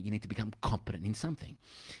confident, you need to become competent in something.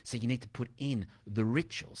 So you need to put in the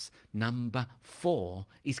rituals. Number 4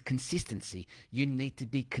 is consistency. You need to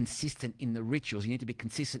be consistent in the rituals. You need to be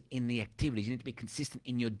consistent in the activities. You need to be consistent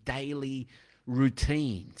in your daily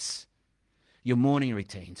routines. Your morning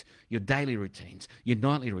routines, your daily routines, your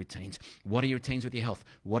nightly routines. What are your routines with your health?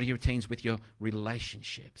 What are your routines with your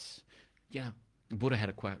relationships? You know, Buddha had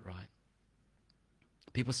a quote, right?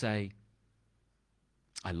 People say,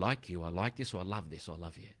 I like you, I like this, or I love this, or I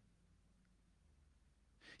love you.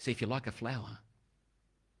 See, if you like a flower,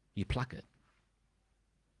 you pluck it.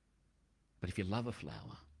 But if you love a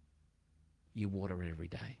flower, you water it every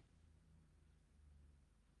day.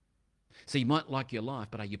 So you might like your life,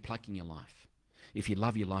 but are you plucking your life? If you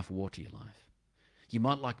love your life, water your life. You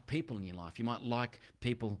might like people in your life. You might like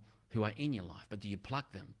people who are in your life, but do you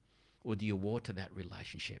pluck them, or do you water that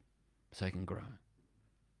relationship so it can grow?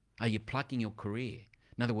 Are you plucking your career?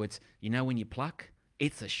 In other words, you know when you pluck,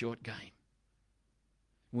 it's a short game.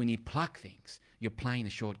 When you pluck things, you're playing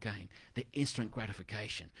a short game. The instant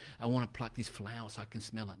gratification. I want to pluck this flower so I can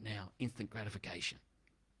smell it now. Instant gratification.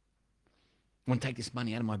 I want to take this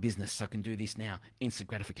money out of my business so I can do this now. Instant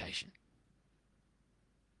gratification.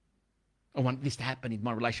 I want this to happen in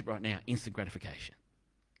my relationship right now. Instant gratification.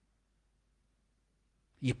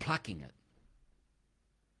 You're plucking it.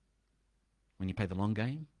 When you play the long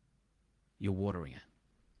game, you're watering it.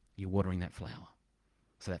 You're watering that flower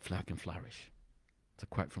so that flower can flourish. It's a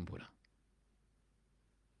quote from Buddha.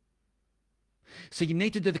 So you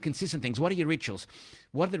need to do the consistent things. What are your rituals?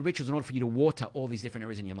 What are the rituals in order for you to water all these different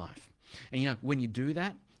areas in your life? And you know, when you do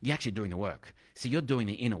that, you're actually doing the work. So you're doing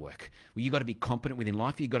the inner work. Well, you've got to be competent within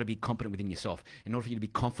life. You've got to be competent within yourself. In order for you to be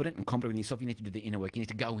confident and competent within yourself, you need to do the inner work. You need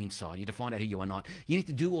to go inside. You need to find out who you are not. You need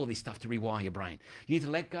to do all this stuff to rewire your brain. You need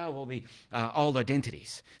to let go of all the old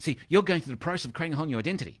identities. See, you're going through the process of creating a whole new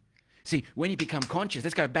identity. See, when you become conscious,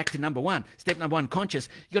 let's go back to number 1. Step number 1, conscious.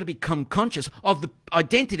 You've got to become conscious of the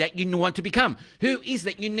identity that you want to become. Who is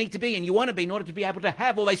that you need to be and you want to be in order to be able to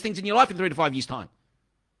have all those things in your life in 3 to 5 years' time?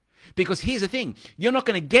 Because here's the thing. You're not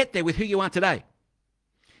going to get there with who you are today.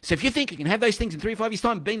 So if you think you can have those things in 3 to 5 years'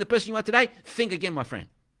 time, being the person you are today, think again, my friend.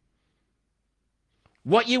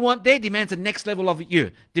 What you want there demands a next level of you,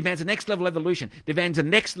 demands a next level of evolution, demands a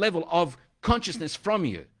next level of consciousness from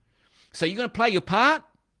you. So you're going to play your part.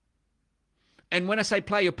 And when I say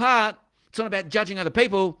play your part, it's not about judging other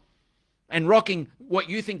people and rocking what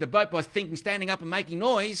you think the boat by thinking, standing up and making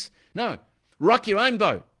noise. No, rock your own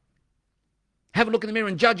boat. Have a look in the mirror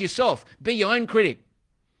and judge yourself. Be your own critic.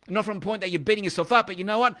 Not from a point that you're beating yourself up, but you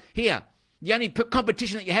know what? Here, the only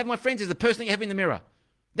competition that you have, my friends, is the person that you have in the mirror.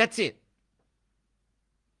 That's it.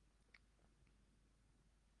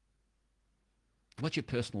 What's your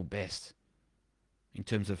personal best in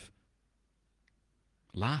terms of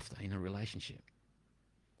laughter in a relationship?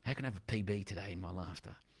 How can I have a PB today in my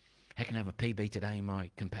laughter? How can I have a PB today in my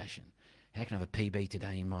compassion? How can I have a PB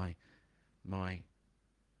today in my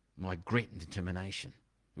grit and determination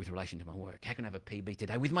with relation to my work? How can I have a PB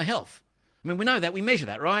today with my health? I mean, we know that. We measure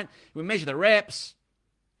that, right? We measure the reps.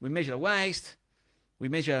 We measure the waist. We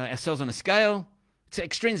measure ourselves on a scale. It's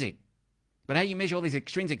extrinsic. But how you measure all these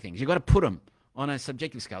extrinsic things? You've got to put them on a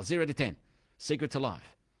subjective scale, 0 to 10. Secret to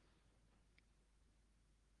life.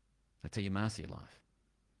 That's how you master your life.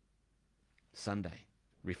 Sunday,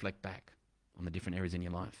 reflect back on the different areas in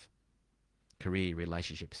your life. Career,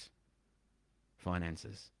 relationships,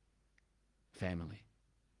 finances, family,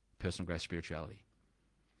 personal growth, spirituality.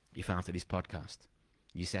 If after this podcast,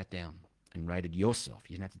 you sat down and rated yourself,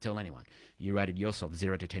 you didn't have to tell anyone, you rated yourself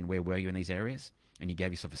 0 to 10, where were you in these areas? And you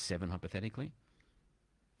gave yourself a 7 hypothetically.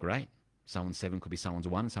 Great. Someone's 7 could be someone's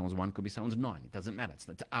 1, someone's 1 could be someone's 9. It doesn't matter. It's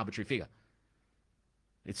an arbitrary figure.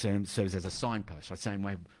 It serves as a signpost, the same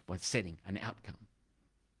way by setting an outcome.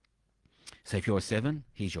 So if you're a 7,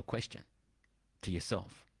 here's your question to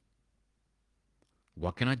yourself.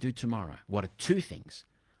 What can I do tomorrow? What are 2 things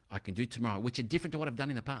I can do tomorrow which are different to what I've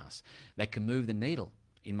done in the past? They can move the needle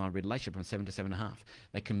in my relationship from 7 to 7.5.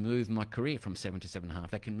 They can move my career from 7 to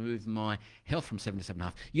 7.5. They can move my health from 7 to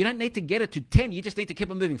 7.5. You don't need to get it to 10. You just need to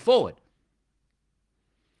keep on moving forward.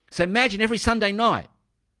 So imagine every Sunday night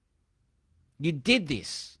You did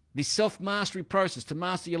this self-mastery process to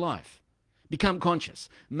master your life. Become conscious.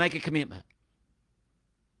 Make a commitment.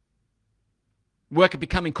 Work at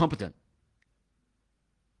becoming competent.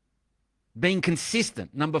 Being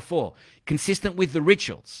consistent. Number 4, consistent with the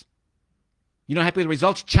rituals. You're not happy with the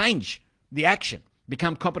results? Change the action.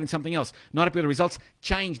 Become competent in something else. Not happy with the results?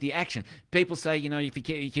 Change the action. People say, if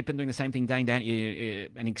you keep on doing the same thing day and day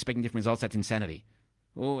and expecting different results, that's insanity.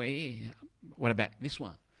 Oh, what about this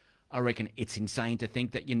one? I reckon it's insane to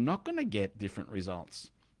think that you're not going to get different results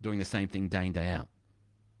doing the same thing day in, day out.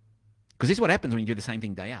 Because this is what happens when you do the same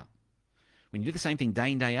thing day out. When you do the same thing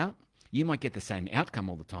day in, day out, you might get the same outcome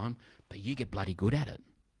all the time, but you get bloody good at it.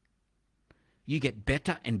 You get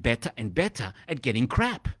better and better and better at getting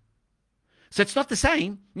crap. So it's not the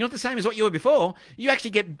same. You're not the same as what you were before. You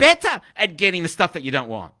actually get better at getting the stuff that you don't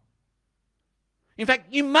want. In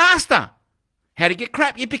fact, you master how to get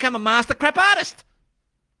crap. You become a master crap artist.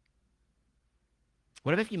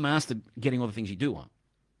 What if you master getting all the things you do want?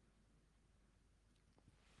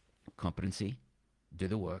 Competency, do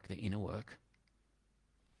the work, the inner work.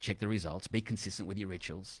 Check the results. Be consistent with your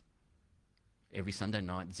rituals. Every Sunday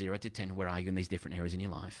night, 0 to 10, where are you in these different areas in your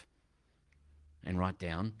life? And write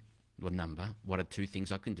down your number. What are 2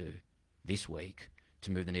 things I can do this week to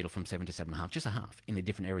move the needle from 7 to 7.5, just a half, in the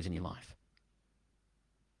different areas in your life?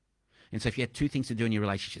 And so if you had 2 things to do in your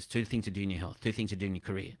relationships, 2 things to do in your health, 2 things to do in your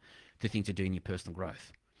career, 2 things to do in your personal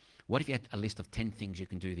growth, what if you had a list of 10 things you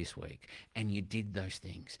can do this week and you did those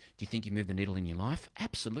things? Do you think you moved the needle in your life?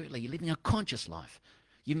 Absolutely. You're living a conscious life.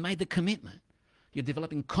 You've made the commitment. You're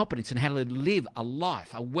developing competence in how to live a life,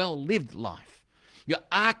 a well-lived life. You're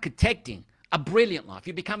architecting a brilliant life.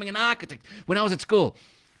 You're becoming an architect. When I was at school,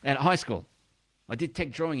 at high school, I did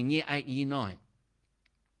tech drawing in year 8, year 9.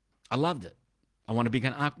 I loved it. I want to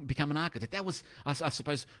become an architect. That was, I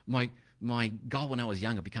suppose, my goal when I was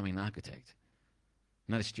younger, becoming an architect.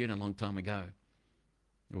 Another student a long time ago,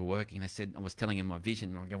 we were working, I was telling him my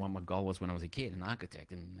vision, what my goal was when I was a kid, an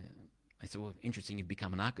architect. And I said, well, interesting, you've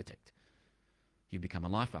become an architect. You become a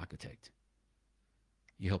life architect.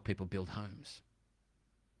 You help people build homes.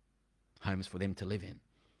 Homes for them to live in.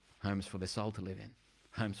 Homes for their soul to live in.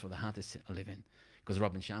 Homes for the heart to live in. Because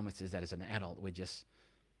Robin Sharma says that as an adult, we're just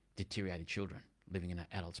deteriorated children living in an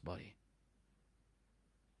adult's body.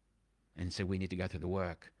 And so we need to go through the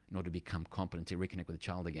work in order to become competent, to reconnect with the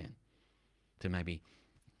child again. To maybe,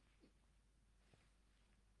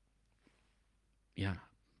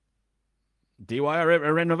 DIY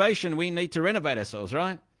a renovation, we need to renovate ourselves,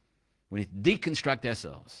 right? We need to deconstruct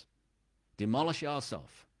ourselves, demolish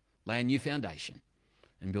ourselves, lay a new foundation,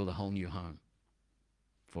 and build a whole new home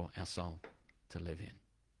for our soul to live in.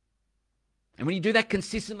 And when you do that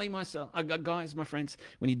consistently, guys, my friends,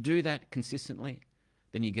 when you do that consistently,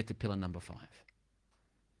 then you get to pillar number 5.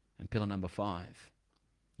 And pillar number 5,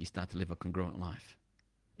 you start to live a congruent life.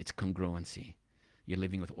 It's congruency. You're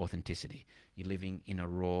living with authenticity. You're living in a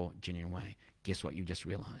raw, genuine way. Guess what you've just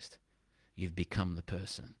realized? You've become the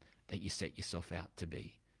person that you set yourself out to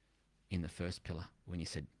be in the first pillar when you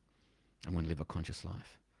said, I'm going to live a conscious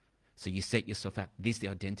life. So you set yourself out. This is the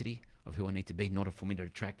identity of who I need to be in order for me to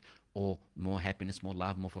attract more happiness, more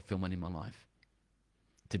love, more fulfillment in my life.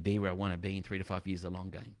 To be where I want to be in 3 to 5 years, the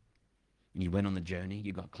long game. And you went on the journey,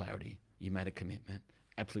 you got clarity, you made a commitment,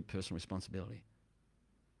 absolute personal responsibility.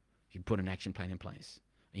 You put an action plan in place.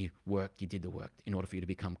 And you did the work in order for you to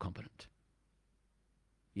become competent.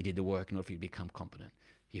 You did the work in order for you to become competent.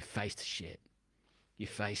 You faced shit. You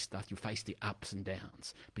faced stuff, you faced the ups and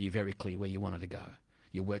downs, but you're very clear where you wanted to go.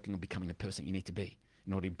 You're working on becoming the person you need to be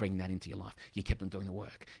in order to bring that into your life. You kept on doing the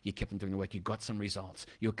work. You kept on doing the work. You got some results.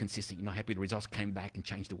 You're consistent. You're not happy with the results. Came back and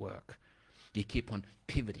changed the work. You keep on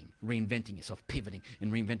pivoting, reinventing yourself, pivoting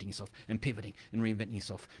and reinventing yourself, and pivoting and reinventing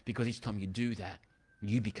yourself. Because each time you do that,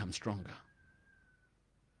 you become stronger.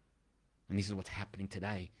 And this is what's happening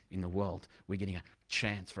today in the world. We're getting a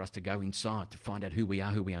chance for us to go inside, to find out who we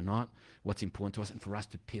are not, what's important to us, and for us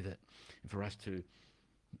to pivot, and for us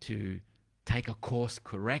to take a course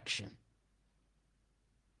correction,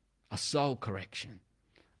 a soul correction,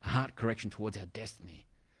 a heart correction towards our destiny,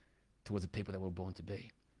 towards the people that we're born to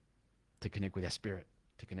be, to connect with our spirit,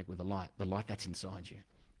 to connect with the light that's inside you.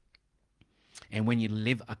 And when you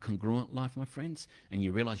live a congruent life, my friends, and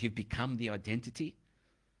you realize you've become the identity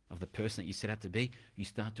of the person that you set out to be, you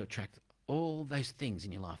start to attract all those things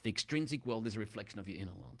in your life. The extrinsic world is a reflection of your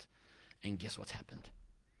inner world. And guess what's happened?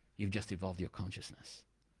 You've just evolved your consciousness.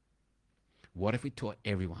 What if we taught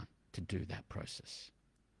everyone to do that process?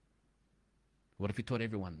 What if we taught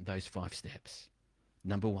everyone those 5 steps?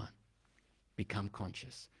 Number 1, become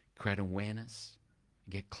conscious. Create awareness.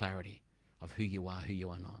 Get clarity of who you are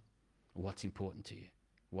not. What's important to you?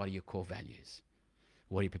 What are your core values?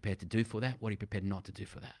 What are you prepared to do for that? What are you prepared not to do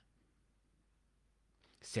for that?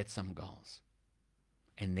 Set some goals.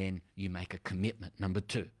 And then you make a commitment. Number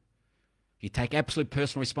 2, you take absolute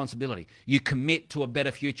personal responsibility. You commit to a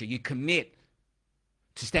better future. You commit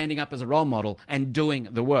to standing up as a role model and doing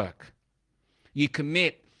the work. You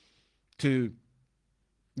commit to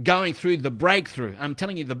going through the breakthrough. I'm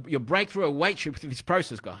telling you, your breakthrough awaits you through this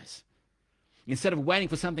process, guys. Instead of waiting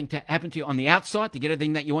for something to happen to you on the outside to get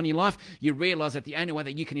everything that you want in your life, you realize that the only way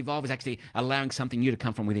that you can evolve is actually allowing something new to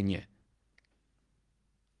come from within you.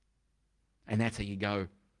 And that's how you go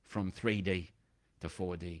from 3D to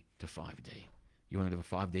 4D to 5D. You want to live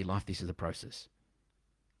a 5D life? This is the process.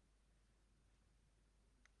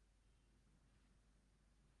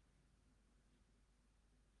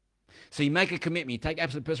 So you make a commitment, you take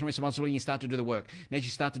absolute personal responsibility, and you start to do the work. And as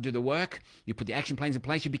you start to do the work, you put the action plans in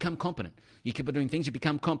place, you become competent. You keep doing things, you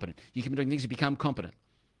become competent. You keep doing things, you become competent.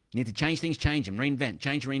 You need to change things, change them, reinvent,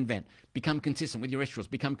 change, reinvent. Become consistent with your rituals,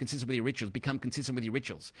 become consistent with your rituals, become consistent with your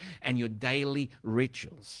rituals. And your daily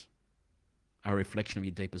rituals are a reflection of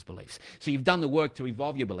your deepest beliefs. So you've done the work to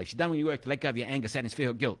evolve your beliefs. You've done the work to let go of your anger, sadness, fear,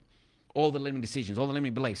 or guilt. All the limiting decisions, all the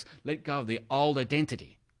limiting beliefs. Let go of the old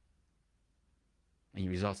identity. And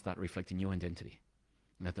your results start reflecting your identity.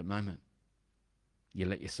 And at the moment, you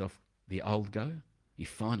let yourself, the old go, you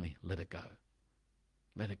finally let it go.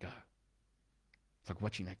 Let it go. It's like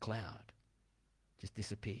watching that cloud just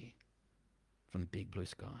disappear from the big blue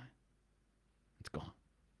sky. It's gone.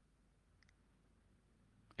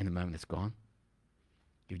 And the moment it's gone,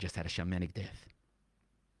 you've just had a shamanic death.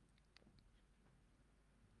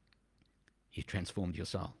 You've transformed your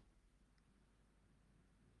soul.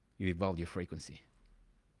 You've evolved your frequency.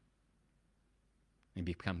 You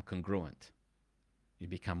become congruent. You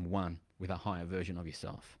become one with a higher version of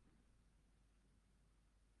yourself.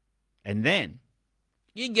 And then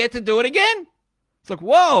you get to do it again. It's like,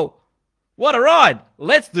 whoa, what a ride.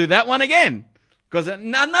 Let's do that one again. Because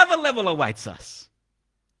another level awaits us.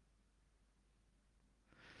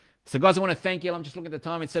 So guys, I want to thank you. I'm just looking at the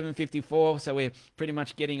time. It's 7:54, so we're pretty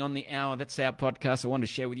much getting on the hour. That's our podcast I wanted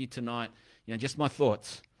to share with you tonight. Just my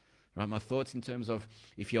thoughts. Right, my thoughts in terms of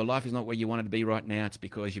if your life is not where you want it to be right now, it's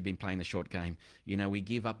because you've been playing the short game. We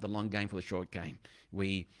give up the long game for the short game.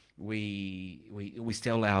 We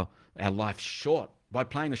sell our life short by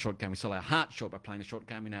playing the short game. We sell our heart short by playing the short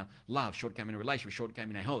game in our love, short game in a relationship, short game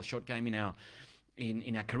in our health, short game in our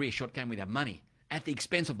career, short game with our money, at the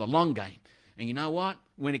expense of the long game. And you know what?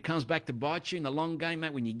 When it comes back to bite you in the long game,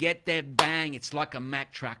 mate, when you get there, bang, it's like a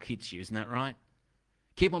Mack truck hits you. Isn't that right?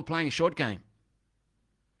 Keep on playing a short game.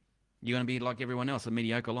 You're going to be like everyone else, a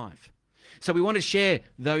mediocre life. So we want to share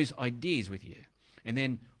those ideas with you. And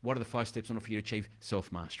then what are the 5 steps in order for you to achieve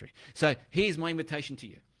self-mastery? So here's my invitation to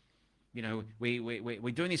you.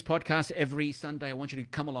 We're doing this podcast every Sunday. I want you to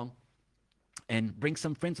come along and bring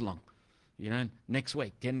some friends along, next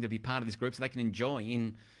week, getting to be part of this group so they can enjoy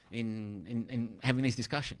in having these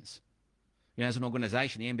discussions. As an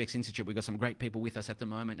organization, the MBX Institute, we've got some great people with us at the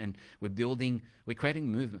moment, and we're creating a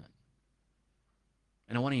movement.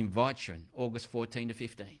 And I want to invite you in August 14 to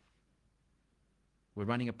 15. We're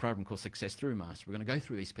running a program called Success Through Mastery. We're going to go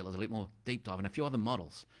through these pillars a little more deep dive and a few other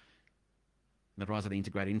models. The rise of the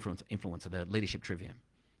integrated influencer, the leadership trivium,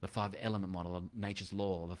 the 5-element model of nature's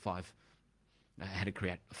law, the 5 how to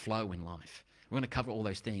create flow in life. We're going to cover all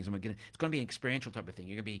those things. And it's going to be an experiential type of thing.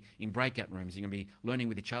 You're going to be in breakout rooms. You're going to be learning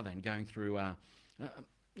with each other and going through, a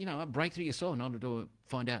breakthrough yourself in order to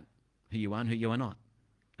find out who you are and who you are not,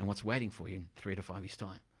 and what's waiting for you in 3 to 5 years'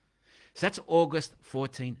 time. So that's August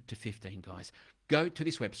 14 to 15, guys. Go to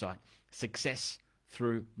this website,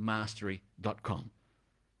 successthroughmastery.com.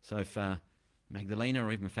 So if Magdalena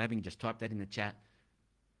or even Fabian, just type that in the chat,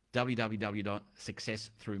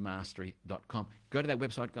 www.successthroughmastery.com. Go to that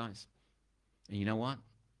website, guys. And you know what?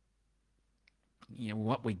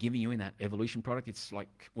 What we're giving you in that evolution product, it's like,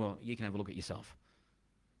 well, you can have a look at yourself.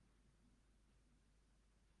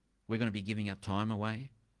 We're going to be giving our time away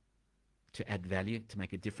to add value, to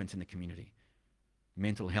make a difference in the community.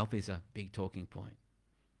 Mental health is a big talking point.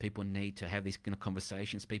 People need to have these kind of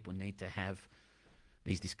conversations. People need to have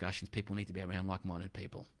these discussions. People need to be around like-minded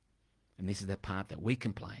people. And this is the part that we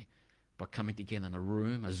can play by coming together in a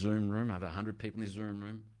room, a Zoom room, over 100 people in this Zoom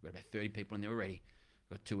room. We've got about 30 people in there already.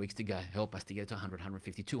 We've got 2 weeks to go. Help us to get to 100,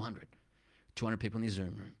 150, 200. 200 people in this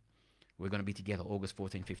Zoom room. We're going to be together August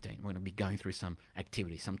 14, 15. We're going to be going through some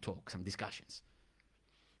activities, some talks, some discussions.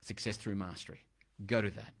 Success Through Mastery. Go to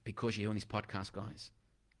that. Because you're on this podcast, guys,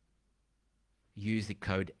 use the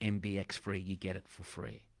code MBXFree. You get it for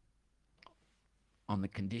free. on the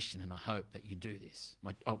condition, and I hope that you do this.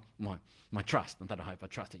 My trust, not that I hope, I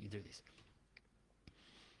trust that you do this.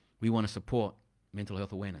 We want to support mental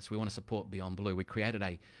health awareness. We want to support Beyond Blue. We created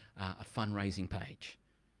a fundraising page.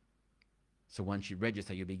 So once you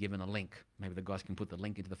register, you'll be given a link. Maybe the guys can put the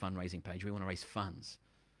link into the fundraising page. We want to raise funds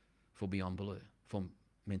for Beyond Blue, for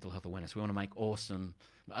mental health awareness. We want to make August an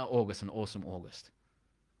awesome August.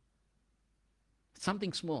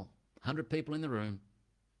 Something small, 100 people in the room.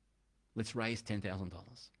 Let's raise $10,000.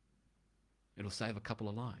 It'll save a couple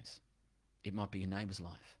of lives. It might be your neighbour's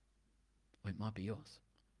life, or it might be yours.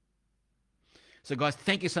 So guys,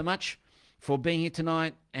 thank you so much for being here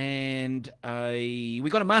tonight. And we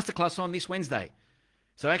got a masterclass on this Wednesday.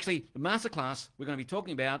 So actually, the masterclass we're going to be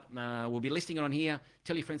talking about, we'll be listing it on here.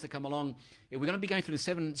 Tell your friends to come along. We're going to be going through the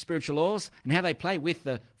 7 spiritual laws and how they play with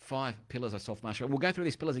the 5 pillars of self-mastery. We'll go through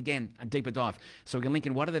these pillars again, a deeper dive. So we're going to link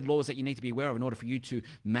in what are the laws that you need to be aware of in order for you to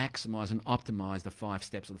maximize and optimize the 5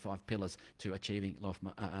 steps of the 5 pillars to achieving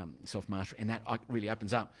self-mastery. And that really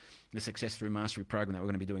opens up the Success Through Mastery program that we're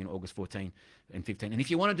going to be doing in August 14 and 15. And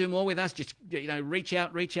if you want to do more with us, just reach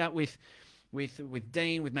out with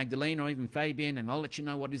Dean, with Magdalene, or even Fabian, and I'll let you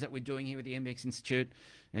know what it is that we're doing here at the MBX Institute.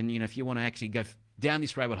 And, if you want to actually go down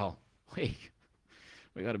this rabbit hole, we've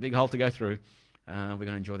got a big hole to go through. We're going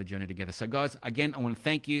to enjoy the journey together. So, guys, again, I want to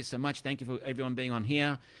thank you so much. Thank you for everyone being on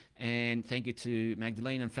here. And thank you to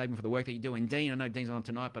Magdalene and Fabian for the work that you do. And Dean, I know Dean's on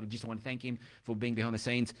tonight, but I just want to thank him for being behind the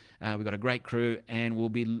scenes. We've got a great crew, and we'll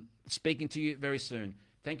be speaking to you very soon.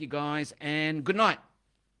 Thank you, guys, and good night.